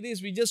 wherever it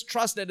is, we just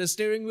trust that the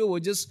steering wheel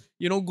will just,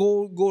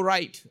 go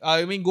right.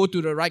 Go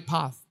to the right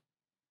path.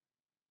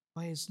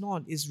 But it's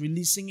not. It's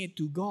releasing it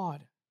to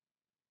God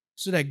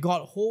so that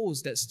God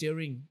holds that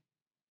steering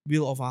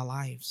wheel of our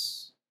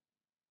lives.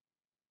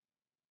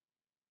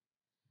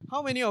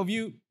 How many of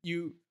you,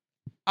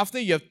 after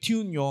you have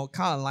tuned your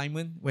car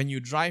alignment, when you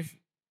drive,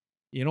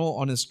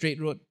 on a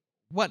straight road,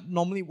 what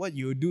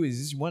you do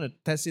is you want to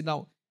test it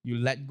out, you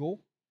let go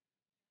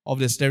of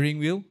the steering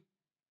wheel,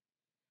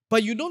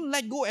 but you don't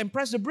let go and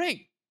press the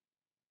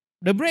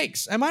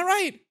brakes. Am I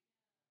right?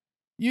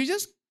 You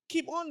just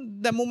keep on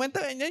the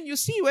momentum and then you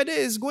see whether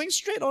it's going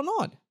straight or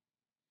not.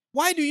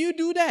 Why do you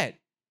do that?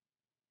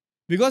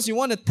 Because you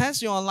want to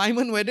test your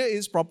alignment whether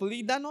it's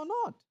properly done or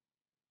not.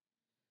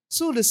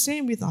 So the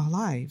same with our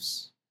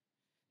lives.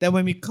 That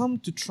when we come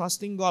to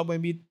trusting God,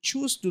 when we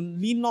choose to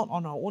lean not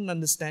on our own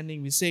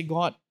understanding, we say,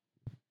 God,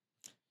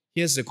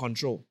 here's the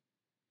control.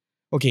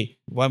 Okay,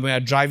 when we are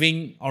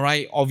driving, all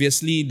right,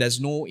 obviously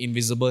there's no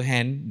invisible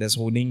hand that's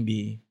holding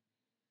the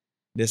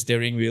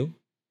steering wheel.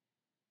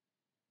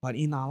 But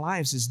in our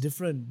lives, it's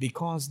different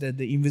because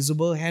the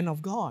invisible hand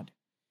of God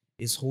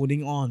is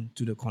holding on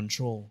to the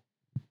control.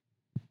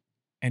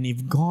 And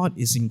if God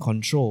is in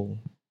control,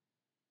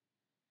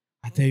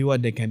 I tell you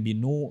what, there can be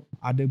no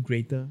other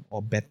greater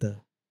or better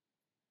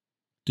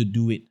to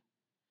do it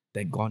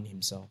than God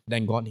Himself.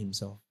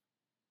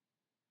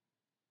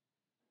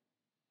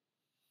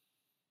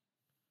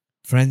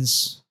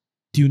 Friends,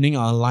 tuning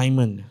our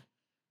alignment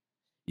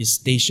is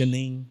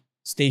stationing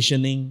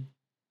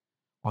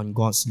on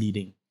God's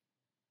leading.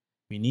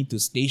 We need to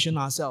station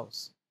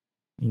ourselves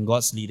in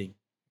God's leading.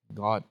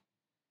 God,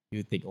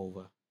 you take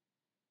over.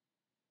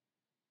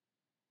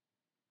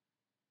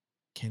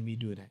 Can we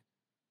do that?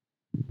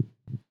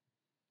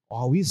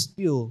 Or are we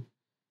still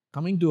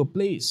coming to a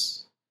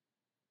place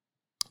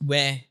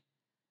where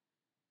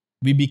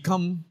we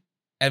become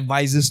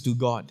advisors to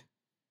God?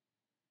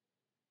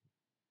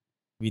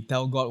 We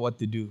tell God what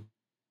to do.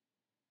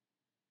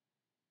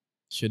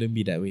 Shouldn't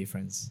be that way,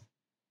 friends.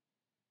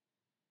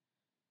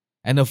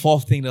 And the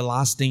fourth thing, the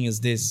last thing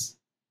is this.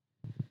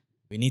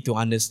 We need to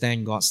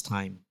understand God's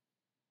time.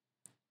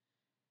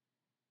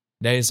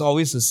 There is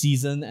always a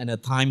season and a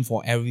time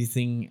for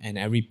everything and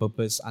every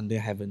purpose under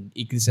heaven.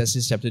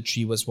 Ecclesiastes chapter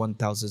 3 verse 1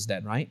 tells us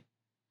that, right?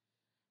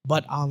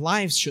 But our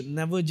lives should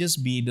never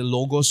just be the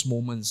logos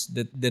moments,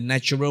 the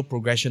natural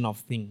progression of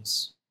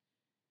things.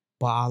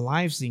 But our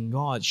lives in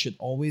God should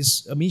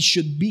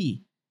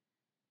be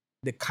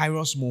the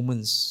kairos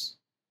moments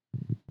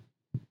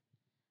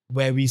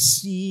where we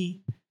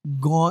see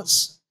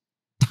God's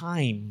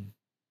time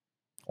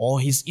or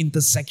His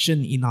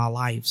intersection in our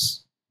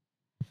lives.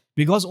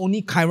 Because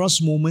only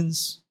kairos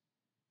moments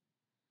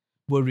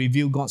will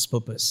reveal God's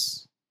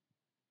purpose.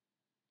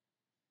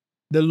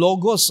 The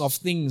logos of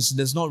things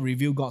does not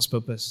reveal God's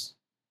purpose.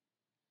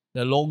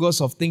 The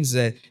logos of things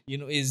that,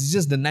 is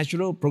just the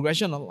natural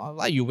progression of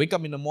life. You wake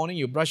up in the morning,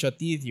 you brush your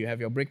teeth, you have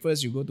your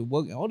breakfast, you go to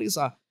work. All these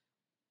are,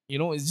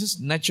 it's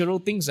just natural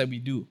things that we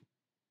do.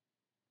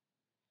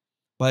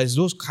 But it's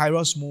those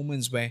kairos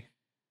moments where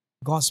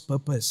God's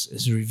purpose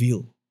is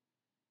revealed.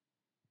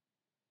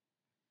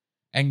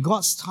 And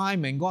God's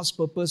time and God's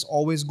purpose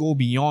always go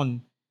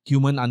beyond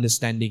human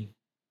understanding.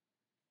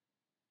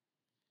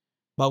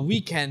 But we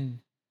can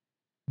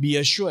Be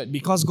assured,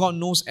 because God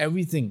knows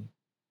everything.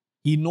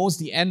 He knows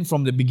the end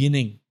from the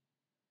beginning.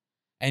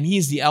 And He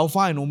is the Alpha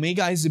and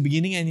Omega, He is the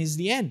beginning and He is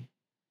the end.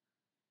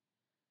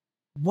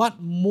 What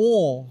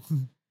more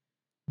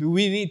do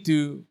we need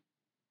to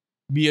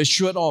be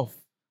assured of?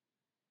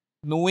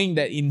 Knowing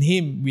that in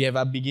Him we have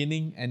our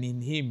beginning and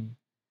in Him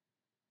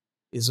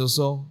is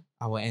also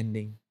our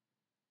ending.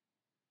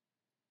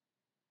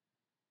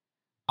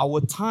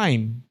 Our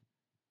time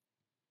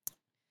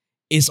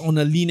is on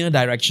a linear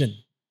direction.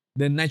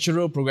 The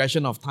natural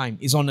progression of time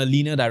is on a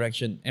linear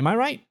direction. Am I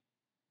right?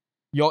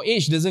 Your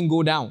age doesn't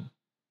go down.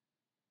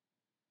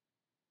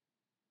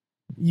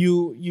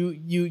 You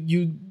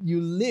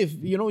live,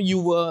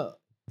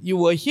 you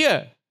were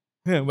here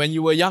when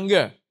you were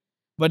younger,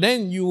 but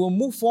then you will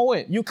move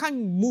forward. You can't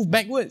move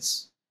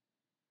backwards.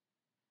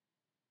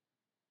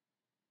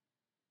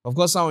 Of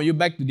course, some of you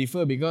beg to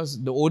differ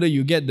because the older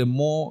you get, the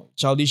more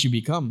childish you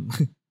become.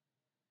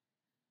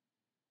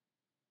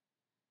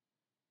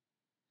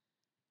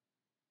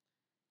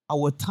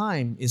 Our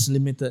time is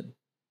limited,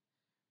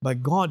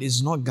 but God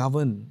is not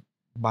governed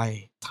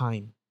by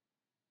time.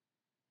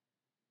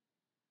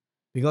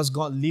 Because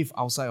God lives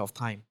outside of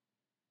time.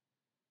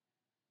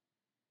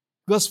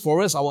 Because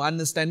for us, our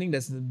understanding,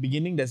 there's the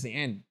beginning, there's the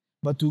end.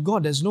 But to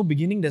God, there's no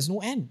beginning, there's no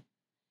end.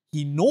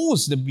 He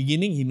knows the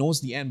beginning, He knows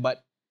the end,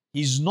 but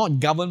He's not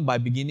governed by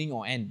beginning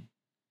or end.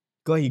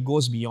 Because He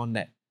goes beyond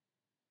that.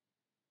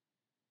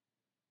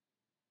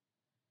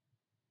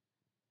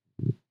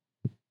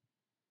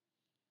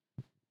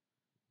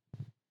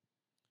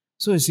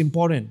 So it's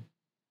important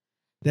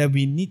that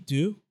we need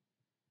to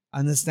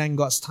understand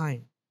God's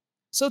time.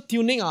 So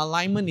tuning our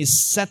alignment is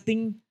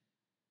setting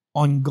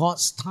on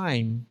God's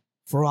time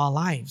for our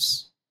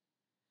lives.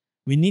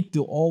 We need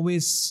to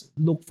always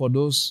look for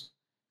those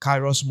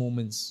kairos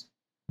moments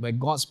where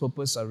God's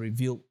purpose are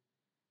revealed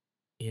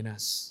in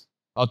us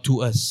or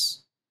to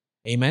us.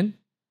 Amen?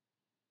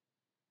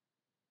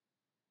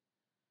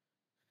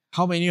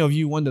 How many of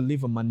you want to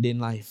live a mundane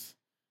life?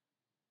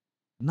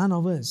 None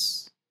of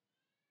us.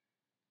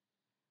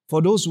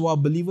 For those who are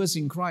believers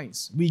in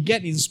Christ, we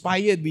get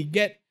inspired, we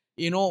get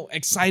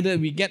excited,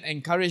 we get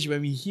encouraged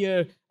when we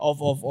hear of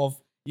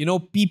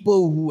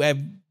people who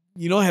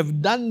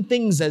have done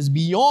things that's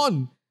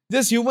beyond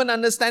this human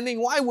understanding.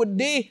 Why would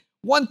they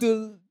want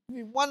to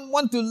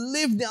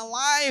live their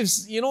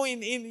lives,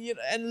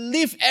 and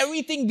leave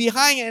everything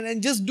behind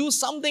and just do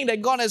something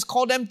that God has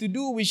called them to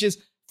do, which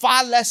is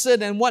far lesser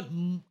than what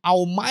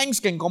our minds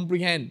can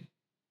comprehend.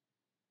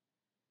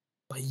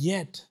 But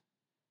yet,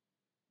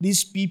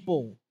 these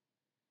people,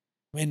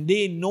 when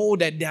they know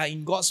that they are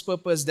in God's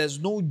purpose, there's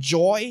no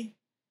joy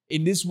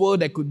in this world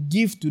that could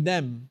give to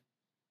them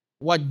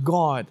what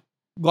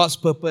God's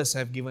purpose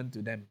have given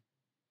to them.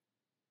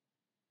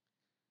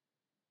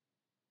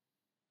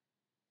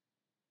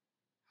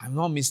 I'm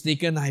not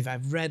mistaken,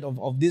 I've read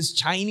of this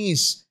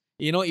Chinese,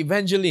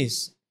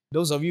 evangelist.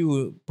 Those of you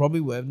who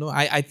probably will have known,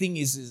 I think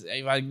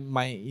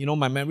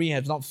my memory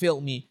has not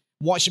failed me.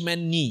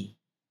 Watchman Nee.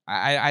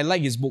 I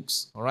like his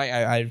books. All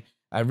right,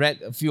 I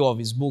read a few of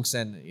his books,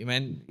 and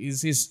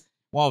he's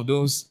one of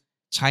those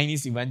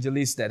Chinese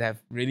evangelists that have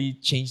really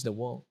changed the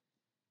world.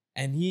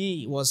 And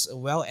he was a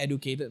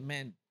well-educated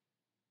man.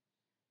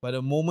 But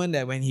the moment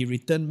that when he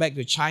returned back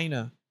to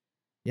China,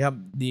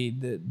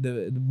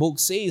 the book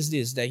says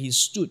this, that he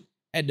stood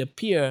at the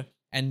pier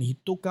and he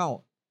took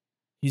out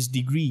his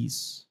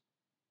degrees.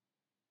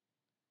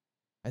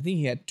 I think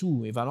he had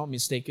 2, if I'm not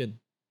mistaken.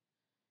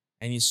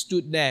 And he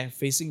stood there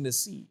facing the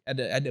sea at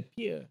the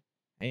pier.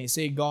 And he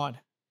said, God,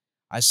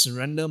 I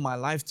surrender my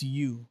life to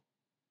you.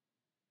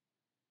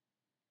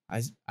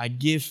 I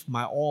give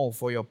my all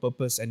for your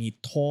purpose. And he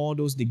tore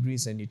those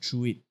degrees and he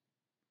threw it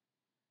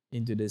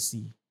into the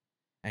sea.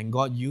 And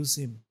God used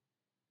him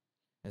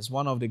as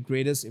one of the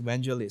greatest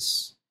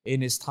evangelists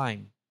in his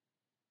time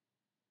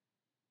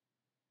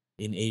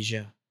in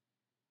Asia.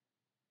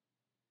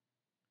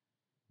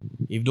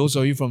 If those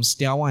of you from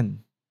Stiawan,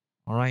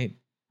 all right,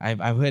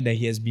 I've heard that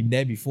he has been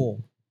there before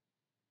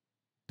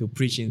to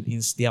preach in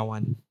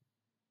Stiawan.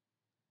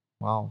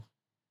 Wow.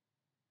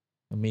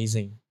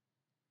 Amazing.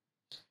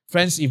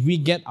 Friends, if we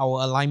get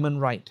our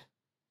alignment right,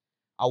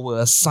 our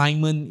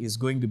assignment is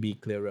going to be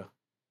clearer.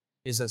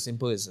 It's as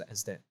simple as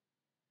that.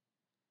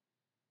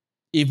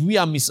 If we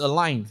are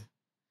misaligned,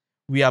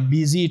 we are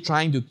busy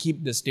trying to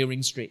keep the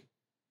steering straight.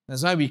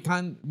 That's why we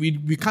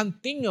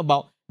can't think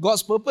about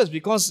God's purpose,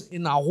 because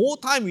in our whole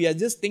time we are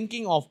just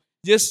thinking of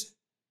just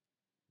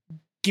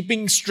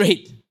keeping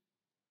straight.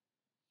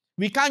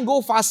 We can't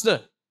go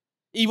faster,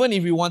 even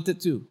if we wanted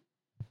to.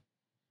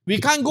 We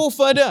can't go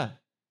further,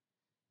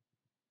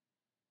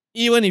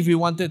 even if we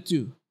wanted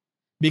to,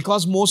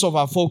 because most of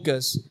our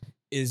focus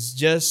is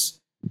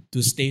just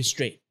to stay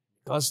straight,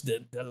 because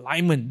the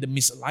alignment, the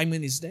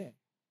misalignment is there.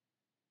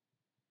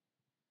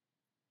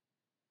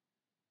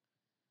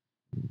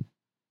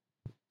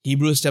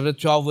 Hebrews chapter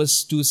 12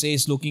 verse 2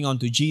 says, looking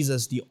unto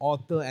Jesus, the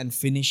author and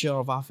finisher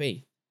of our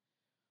faith,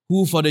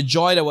 who for the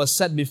joy that was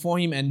set before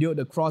him endured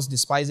the cross,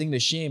 despising the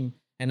shame,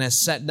 and has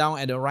sat down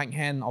at the right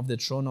hand of the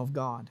throne of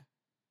God.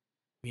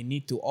 We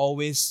need to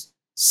always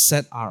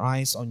set our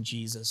eyes on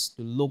Jesus,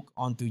 to look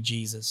onto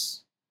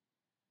Jesus.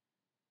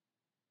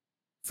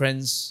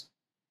 Friends,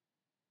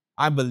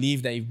 I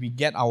believe that if we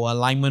get our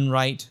alignment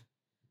right,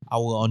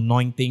 our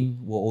anointing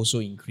will also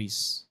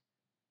increase.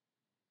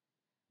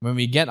 When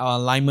we get our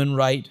alignment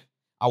right,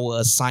 our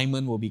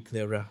assignment will be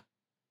clearer.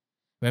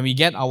 When we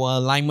get our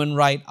alignment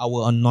right,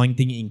 our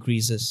anointing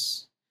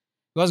increases.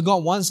 Because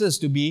God wants us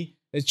to be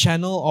a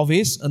channel of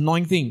His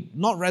anointing,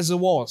 not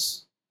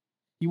reservoirs.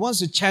 He wants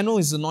to channel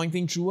His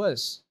anointing through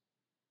us.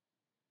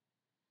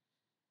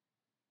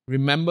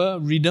 Remember,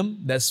 rhythm,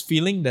 there's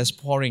feeling, there's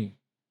pouring.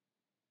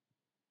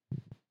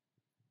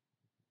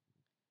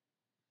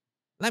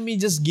 Let me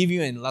just give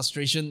you an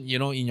illustration,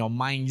 in your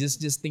mind.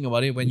 Just think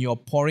about it. When you're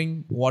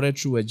pouring water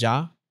through a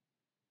jar,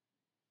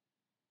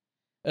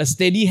 a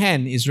steady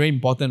hand is very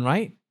important,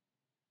 right?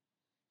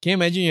 Can you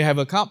imagine you have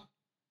a cup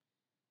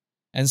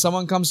and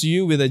someone comes to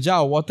you with a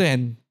jar of water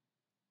and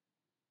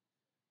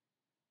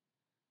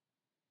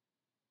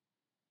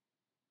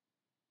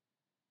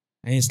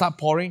you start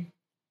pouring,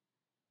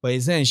 but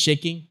his hand is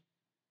shaking?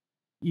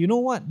 You know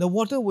what? The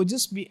water will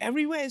just be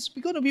everywhere. It's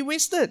going to be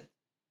wasted.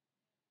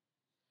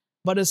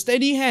 But a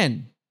steady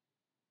hand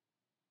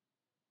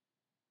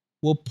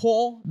will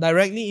pour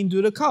directly into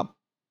the cup.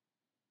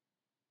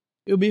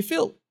 It will be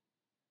filled.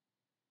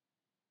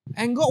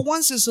 And God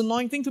wants His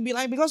anointing to be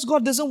like, because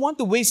God doesn't want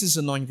to waste His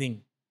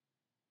anointing.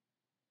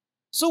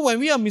 So when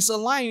we are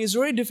misaligned, it's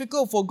very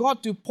difficult for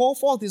God to pour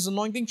forth His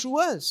anointing through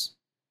us.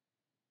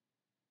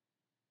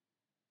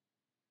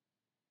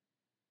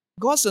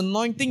 God's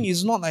anointing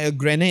is not like a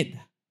grenade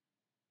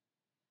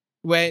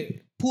where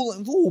pull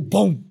and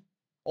boom,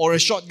 or a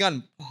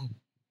shotgun.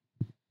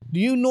 Do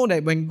you know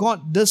that when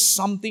God does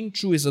something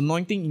through His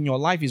anointing in your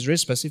life, it's very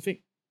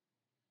specific?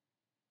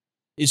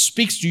 It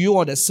speaks to you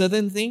on a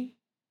certain thing.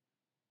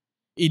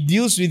 It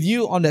deals with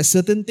you on that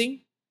certain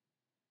thing.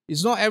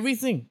 It's not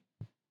everything.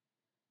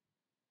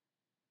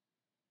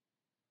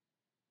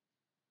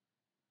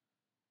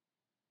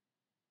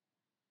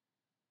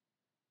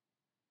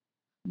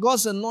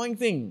 God's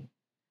anointing.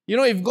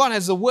 If God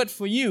has a word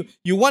for you,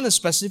 you want a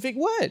specific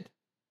word.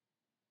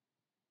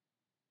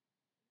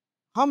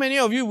 How many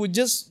of you would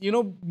just,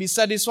 be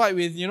satisfied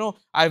with,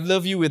 I've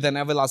loved you with an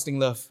everlasting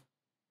love?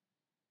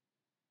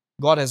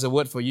 God has a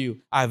word for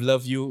you. I've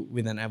loved you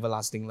with an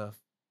everlasting love.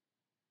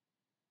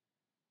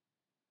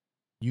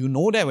 You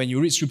know that when you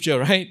read scripture,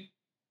 right?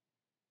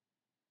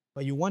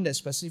 But you want that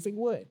specific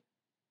word.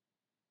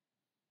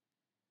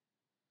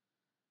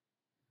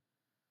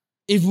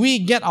 If we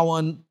get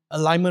our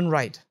alignment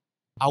right,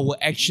 our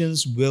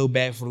actions will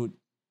bear fruit.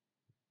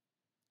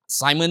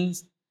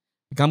 Assignments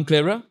become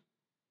clearer.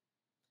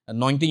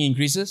 Anointing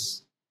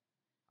increases.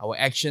 Our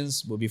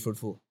actions will be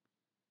fruitful.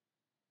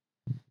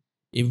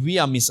 If we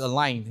are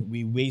misaligned,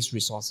 we waste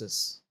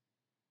resources.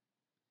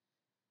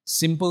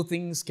 Simple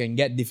things can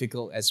get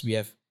difficult, as we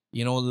have,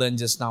 learned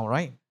just now,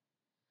 right?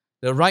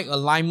 The right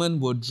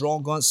alignment will draw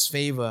God's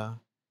favor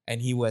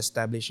and He will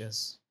establish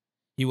us.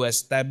 He will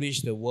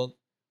establish the work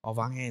of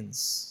our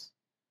hands.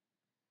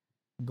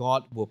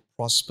 God will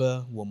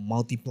prosper, will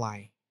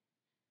multiply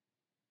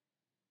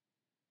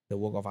the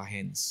work of our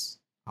hands.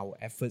 Our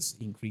efforts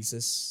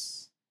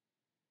increases,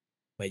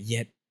 but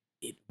yet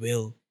it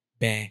will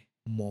bear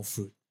more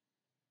fruit.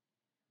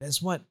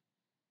 That's what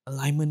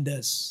alignment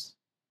does.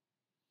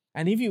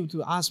 And if you were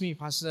to ask me,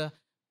 Pastor,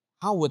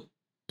 how would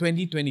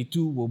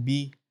 2022 will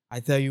be? I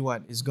tell you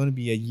what, it's going to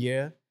be a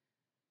year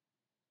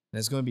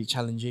that's going to be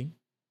challenging.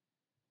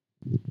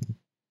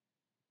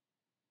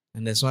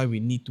 And that's why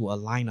we need to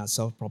align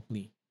ourselves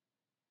properly.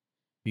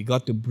 We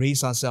got to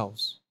brace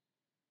ourselves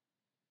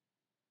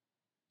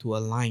to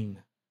align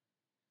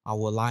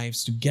our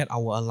lives, to get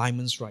our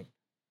alignments right,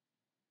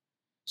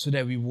 so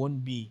that we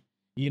won't be,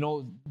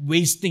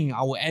 wasting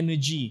our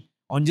energy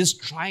on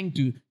just trying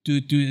to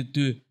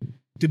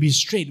be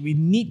straight. We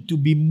need to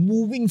be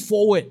moving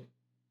forward.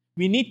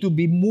 We need to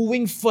be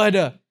moving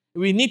further.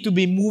 We need to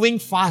be moving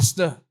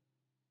faster.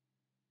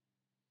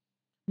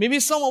 Maybe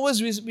some of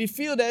us, we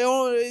feel that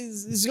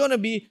it's going to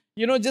be,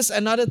 just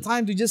another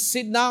time to just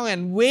sit down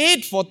and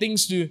wait for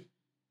things to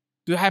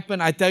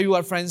happen. I tell you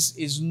what, friends,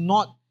 it's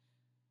not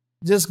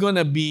just going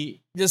to be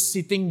just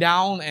sitting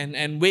down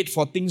and wait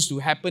for things to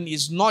happen.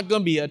 It's not going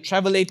to be a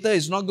travelator.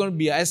 It's not going to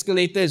be an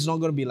escalator. It's not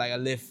going to be like a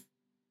lift.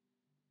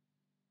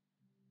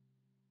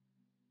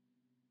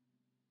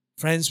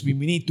 Friends, we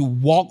need to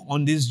walk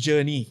on this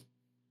journey.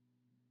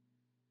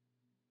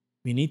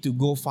 We need to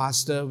go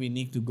faster. We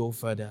need to go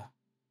further.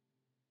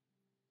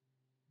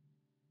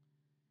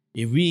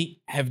 If we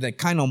have that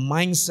kind of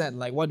mindset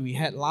like what we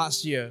had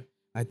last year,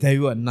 I tell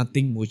you what,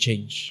 nothing will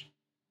change.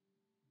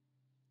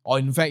 Or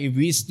in fact, if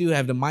we still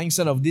have the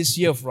mindset of this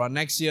year for our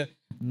next year,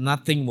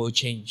 nothing will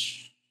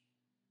change.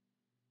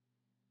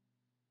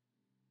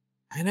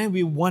 And then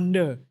we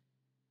wonder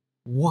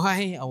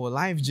why our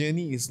life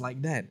journey is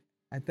like that.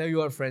 I tell you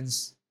what,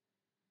 friends,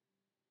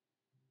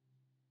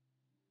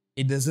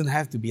 it doesn't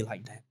have to be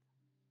like that.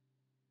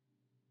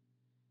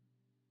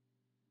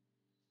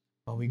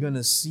 But we're going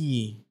to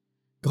see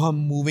God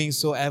moving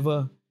so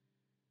ever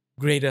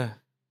greater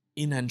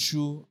in and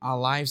through our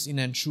lives, in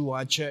and through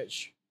our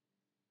church.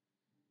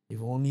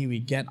 If only we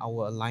get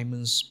our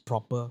alignments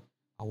proper,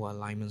 our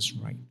alignments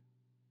right.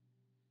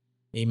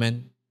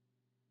 Amen.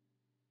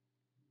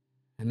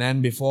 And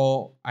then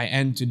before I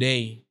end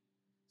today,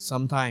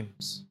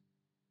 sometimes,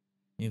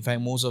 in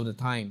fact, most of the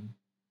time,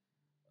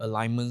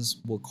 alignments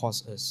will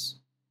cost us.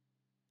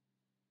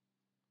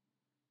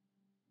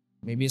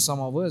 Maybe some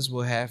of us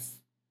will have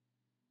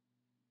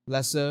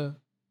lesser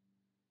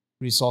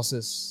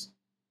resources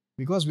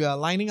because we are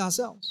aligning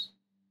ourselves.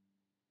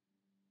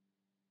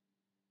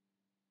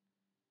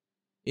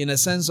 In a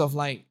sense of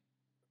like,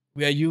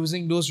 we are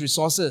using those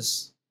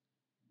resources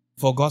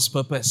for God's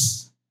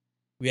purpose.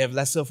 We have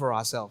lesser for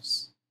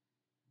ourselves.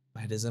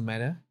 But it doesn't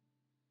matter.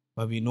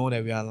 But we know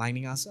that we are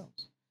aligning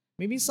ourselves.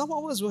 Maybe some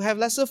of us will have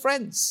lesser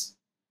friends.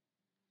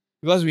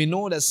 Because we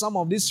know that some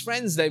of these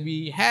friends that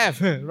we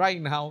have right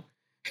now,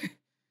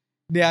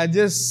 they are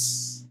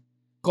just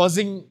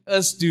causing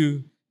us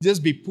to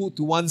just be put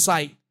to one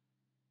side.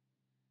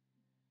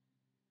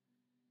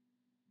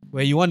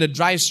 Where you want to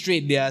drive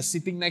straight, they are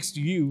sitting next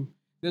to you,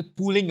 just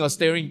pulling your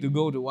steering to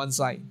go to one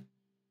side.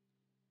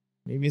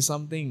 Maybe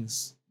some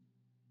things,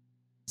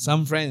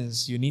 some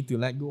friends you need to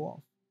let go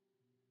of.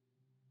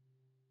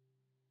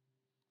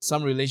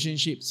 Some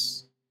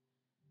relationships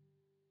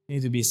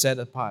need to be set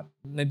apart,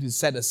 need to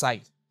set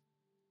aside.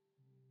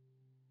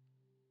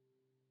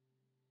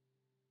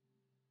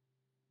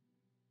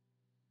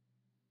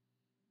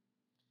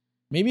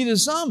 Maybe to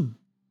some,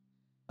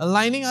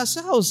 aligning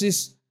ourselves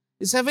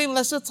is having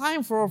lesser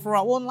time for our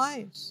own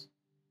lives.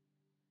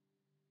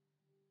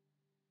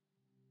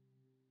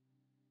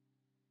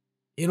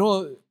 You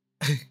know,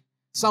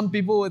 some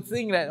people would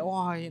think that,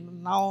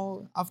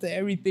 now after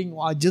everything,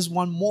 I just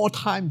want more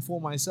time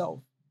for myself.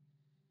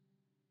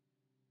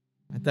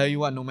 I tell you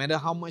what, no matter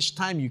how much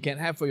time you can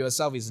have for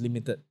yourself is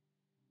limited.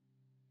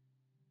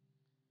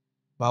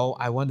 But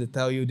I want to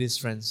tell you this,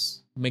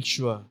 friends. Make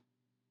sure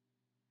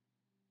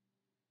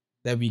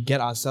that we get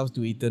ourselves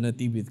to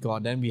eternity with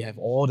God. Then we have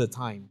all the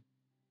time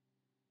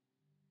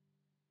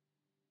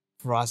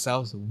for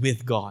ourselves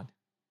with God.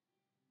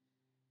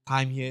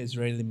 Time here is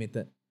very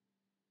limited.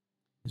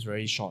 It's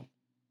very short.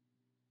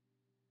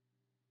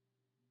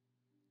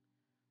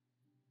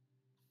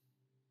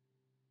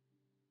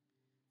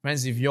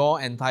 Friends, if your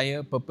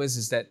entire purpose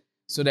is that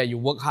so that you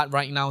work hard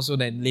right now so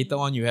that later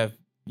on you have,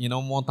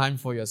 more time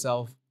for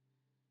yourself,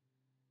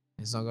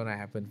 it's not going to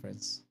happen,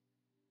 friends.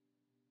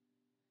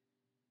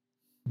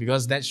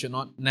 Because that should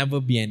never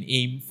be an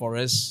aim for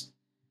us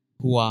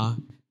who are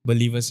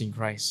believers in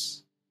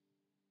Christ.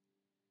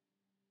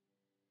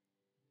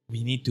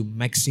 We need to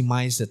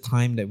maximize the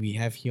time that we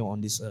have here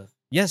on this earth.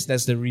 Yes,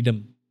 that's the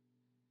rhythm.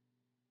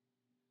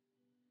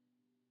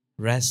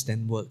 Rest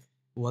then work.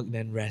 Work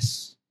then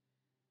rest.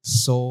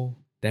 Sow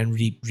then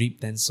reap.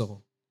 Reap then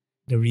sow.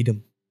 The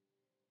rhythm.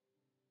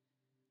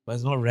 But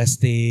it's not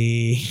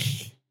resting.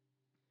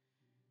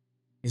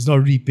 It's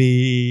not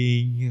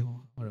reaping.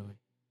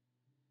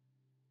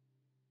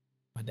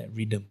 But that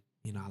rhythm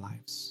in our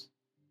lives.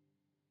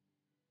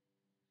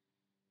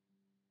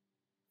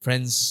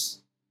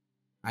 Friends,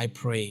 I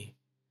pray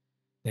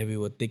that we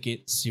will take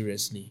it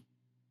seriously.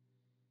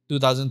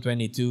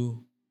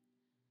 2022,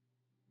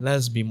 let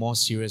us be more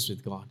serious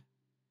with God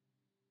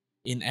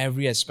in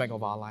every aspect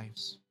of our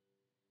lives.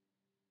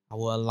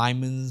 Our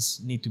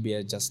alignments need to be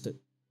adjusted.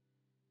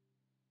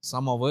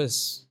 Some of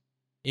us,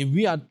 if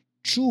we are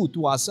true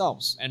to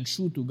ourselves and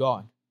true to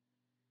God,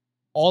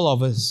 all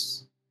of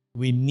us,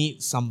 we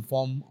need some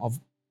form of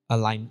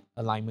alignment,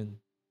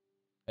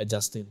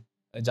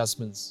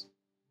 adjustments.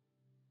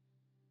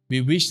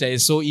 We wish that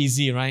it's so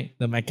easy, right?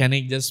 The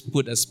mechanic just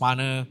put a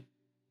spanner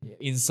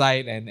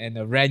inside and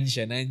a wrench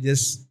and then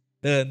just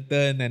turn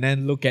and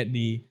then look at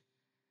the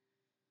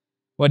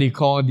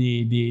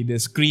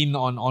screen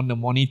on the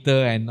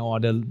monitor or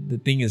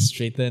the thing is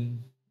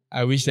straightened.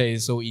 I wish that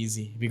it's so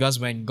easy. Because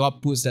when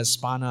God puts that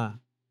spanner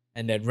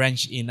and that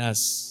wrench in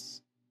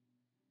us,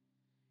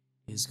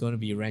 it's going to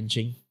be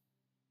wrenching.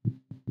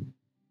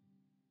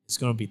 It's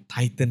going to be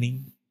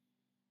tightening.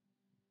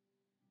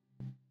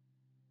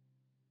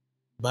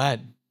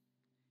 But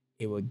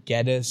it will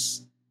get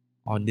us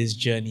on this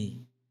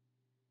journey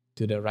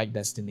to the right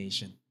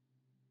destination.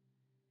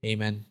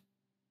 Amen.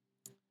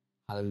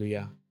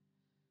 Hallelujah.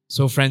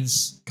 So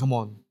friends, come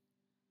on.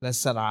 Let's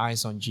set our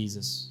eyes on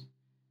Jesus.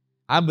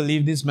 I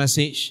believe this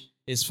message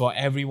is for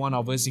every one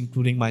of us,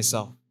 including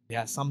myself. There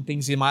are some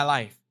things in my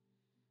life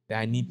that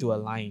I need to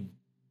align.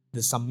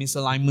 There's some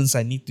misalignments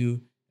I need to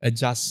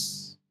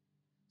adjust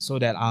so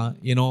that our,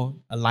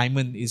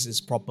 alignment is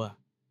proper.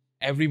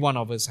 Every one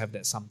of us have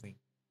that something.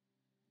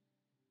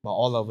 But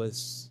all of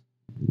us,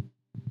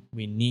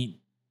 we need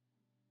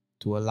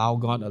to allow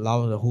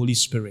the Holy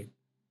Spirit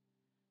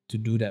to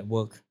do that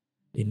work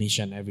in each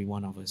and every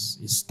one of us.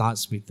 It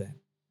starts with that.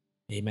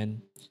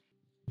 Amen.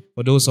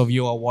 For those of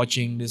you who are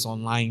watching this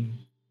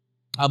online,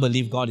 I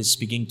believe God is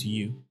speaking to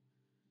you.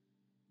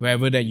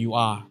 Wherever that you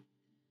are,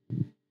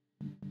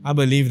 I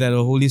believe that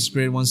the Holy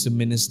Spirit wants to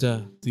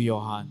minister to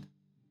your heart.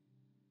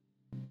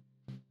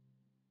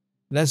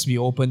 Let's be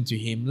open to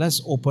Him.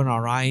 Let's open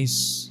our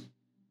eyes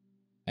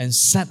and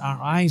set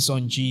our eyes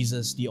on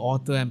Jesus, the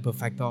author and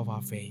perfecter of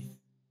our faith.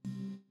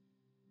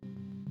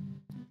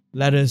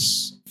 Let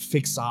us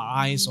fix our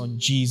eyes on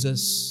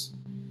Jesus.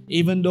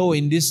 Even though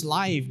in this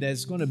life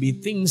there's going to be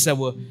things that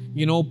will,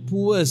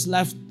 pull us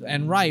left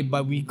and right,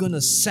 but we're going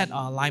to set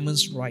our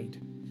alignments right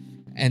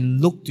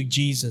and look to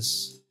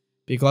Jesus,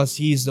 because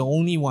He is the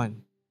only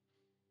one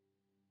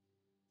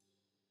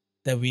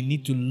that we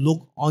need to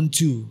look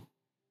onto.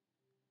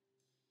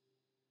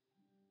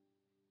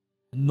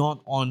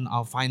 Not on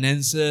our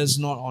finances,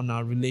 not on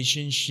our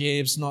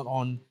relationships, not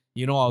on,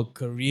 our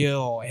career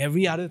or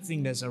every other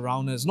thing that's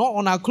around us, not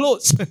on our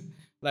clothes.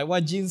 Like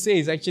what Jean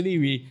says, actually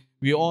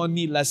we all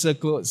need lesser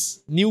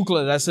clothes, new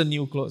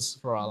clothes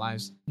for our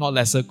lives. Not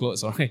lesser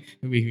clothes, all right?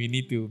 We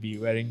need to be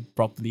wearing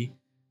properly,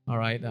 all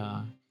right?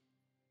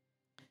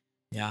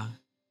 Yeah.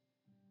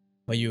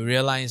 But you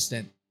realize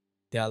that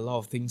there are a lot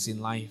of things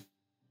in life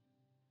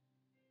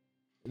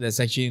that's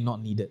actually not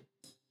needed.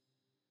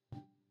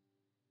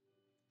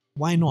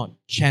 Why not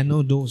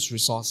channel those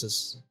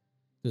resources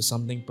to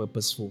something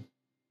purposeful?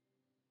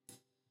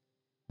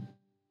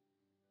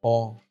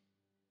 Or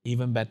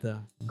even better,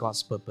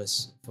 God's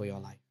purpose for your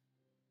life.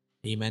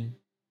 Amen.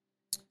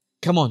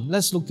 Come on,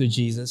 let's look to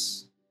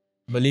Jesus.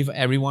 I believe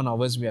every one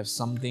of us, we have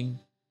something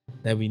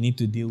that we need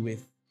to deal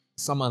with.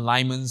 Some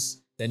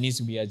alignments that needs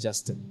to be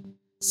adjusted.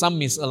 Some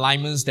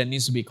misalignments that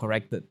needs to be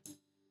corrected.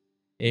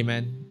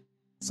 Amen.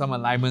 Some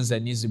alignments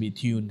that needs to be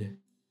tuned.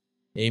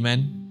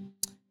 Amen.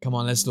 Come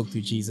on, let's look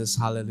to Jesus.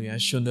 Hallelujah.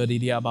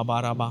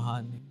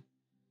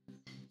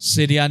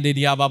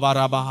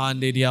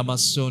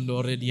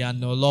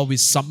 Lord, we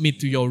submit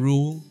to your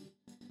rule.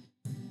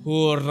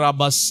 Lord,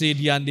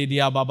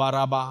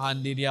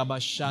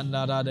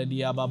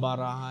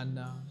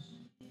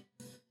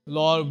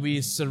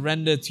 we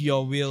surrender to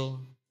your will.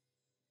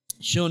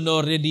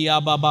 Lord,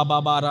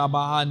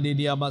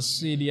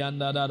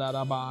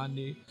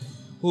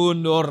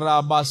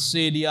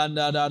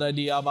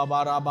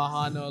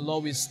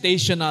 we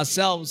station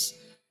ourselves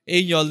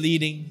in your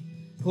leading.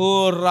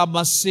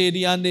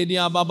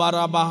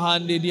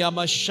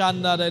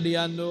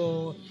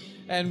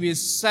 And we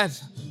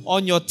set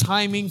on your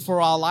timing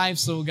for our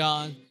lives, oh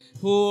God.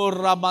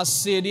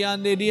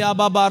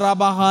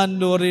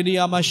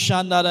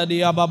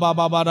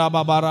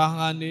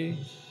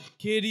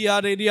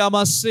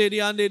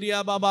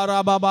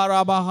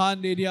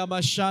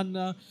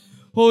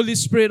 Holy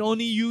Spirit,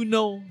 only you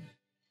know.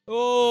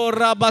 Oh,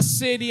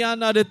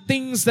 Rabasediana, the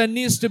things that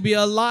needs to be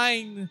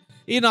aligned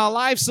in our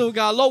lives, oh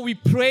God. Lord, we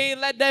pray,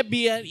 let that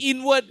be an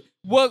inward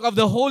work of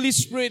the Holy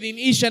Spirit in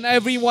each and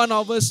every one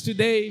of us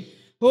today.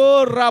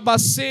 Oh,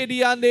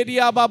 Rabasediana,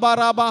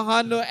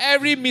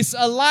 every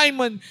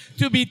misalignment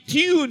to be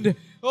tuned.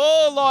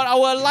 Oh, Lord,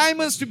 our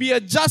alignments to be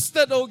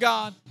adjusted, oh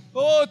God.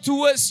 Oh,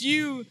 towards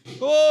you.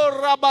 Oh,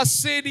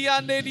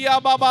 Rabasediana,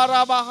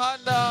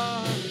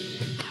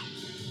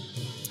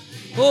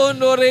 Oh,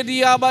 no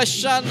redia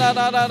bashanda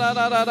da da da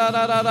da da da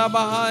da da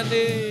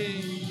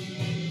bahande.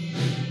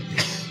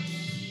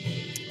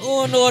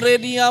 Oh, no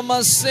redia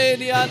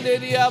masedi ande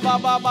dia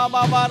baba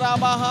baba bara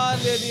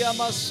bahande dia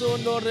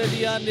masundo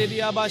redia ande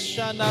dia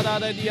bashanda da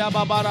da dia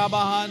baba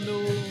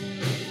bahando.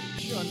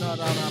 Shanda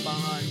da da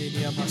bahande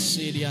dia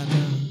masedi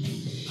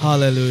ande.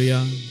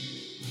 Hallelujah.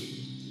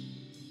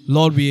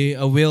 Lord, we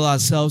avail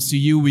ourselves to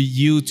you. We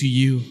yield to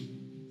you.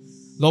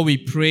 Lord, we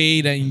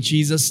pray that in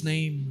Jesus'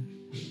 name,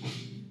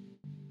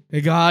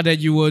 God, that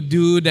you will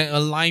do that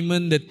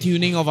alignment, the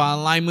tuning of our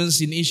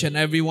alignments in each and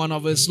every one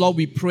of us. Lord,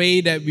 we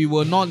pray that we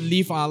will not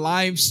live our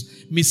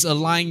lives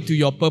misaligned to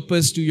your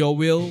purpose, to your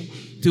will,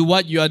 to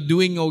what you are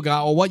doing, oh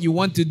God, or what you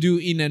want to do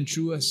in and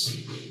through us.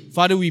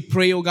 Father, we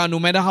pray, oh God, no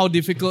matter how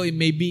difficult it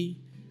may be,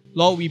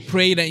 Lord, we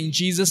pray that in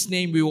Jesus'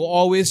 name we will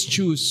always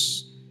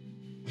choose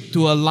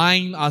to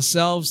align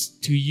ourselves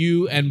to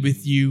you and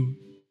with you.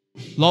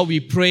 Lord,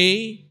 we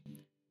pray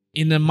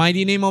in the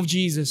mighty name of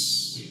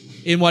Jesus,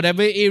 in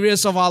whatever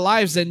areas of our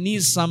lives that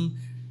need some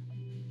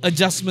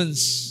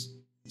adjustments,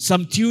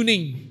 some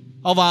tuning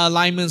of our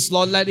alignments,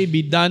 Lord, let it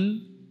be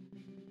done.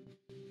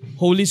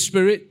 Holy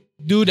Spirit,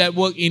 do that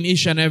work in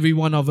each and every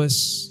one of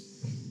us.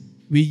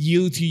 We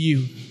yield to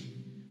you.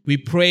 We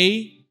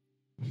pray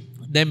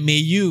that may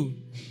you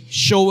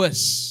show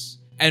us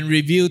and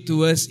reveal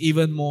to us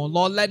even more.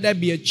 Lord, let there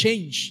be a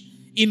change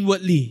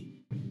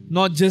inwardly,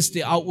 not just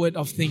the outward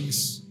of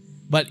things,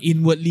 but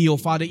inwardly, oh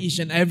Father, each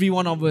and every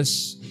one of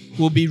us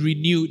will be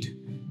renewed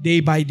day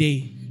by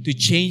day to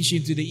change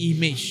into the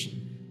image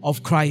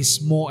of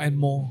Christ more and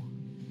more.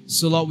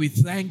 So Lord, we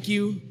thank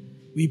you.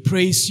 We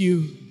praise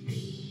you.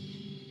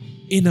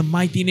 In the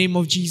mighty name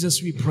of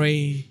Jesus we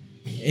pray.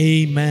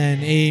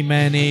 Amen,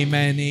 amen,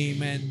 amen,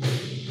 amen.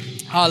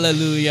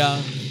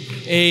 Hallelujah.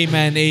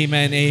 Amen,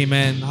 amen,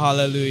 amen.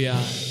 Hallelujah.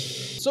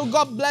 So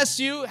God bless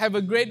you. Have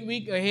a great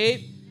week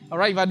ahead. All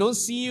right, if I don't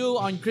see you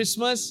on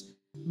Christmas,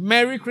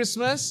 Merry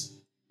Christmas.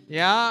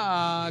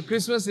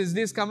 Christmas is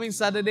this coming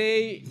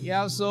Saturday.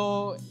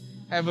 So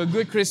have a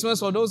good Christmas.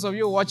 For those of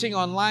you watching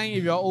online,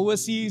 if you're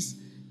overseas,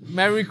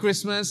 Merry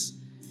Christmas.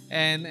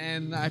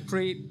 And I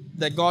pray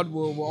that God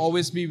will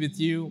always be with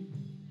you,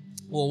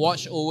 will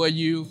watch over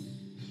you.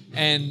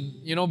 And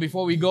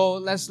before we go,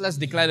 let's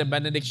declare the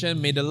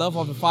benediction. May the love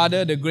of the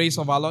Father, the grace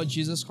of our Lord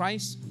Jesus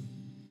Christ,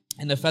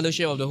 and the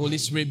fellowship of the Holy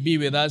Spirit be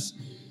with us.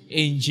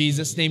 In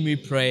Jesus' name we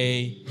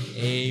pray.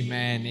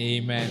 Amen.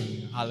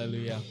 Amen.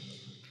 Hallelujah.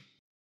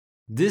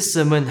 This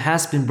sermon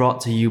has been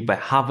brought to you by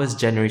Harvest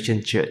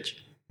Generation Church.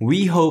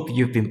 We hope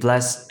you've been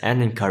blessed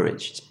and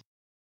encouraged.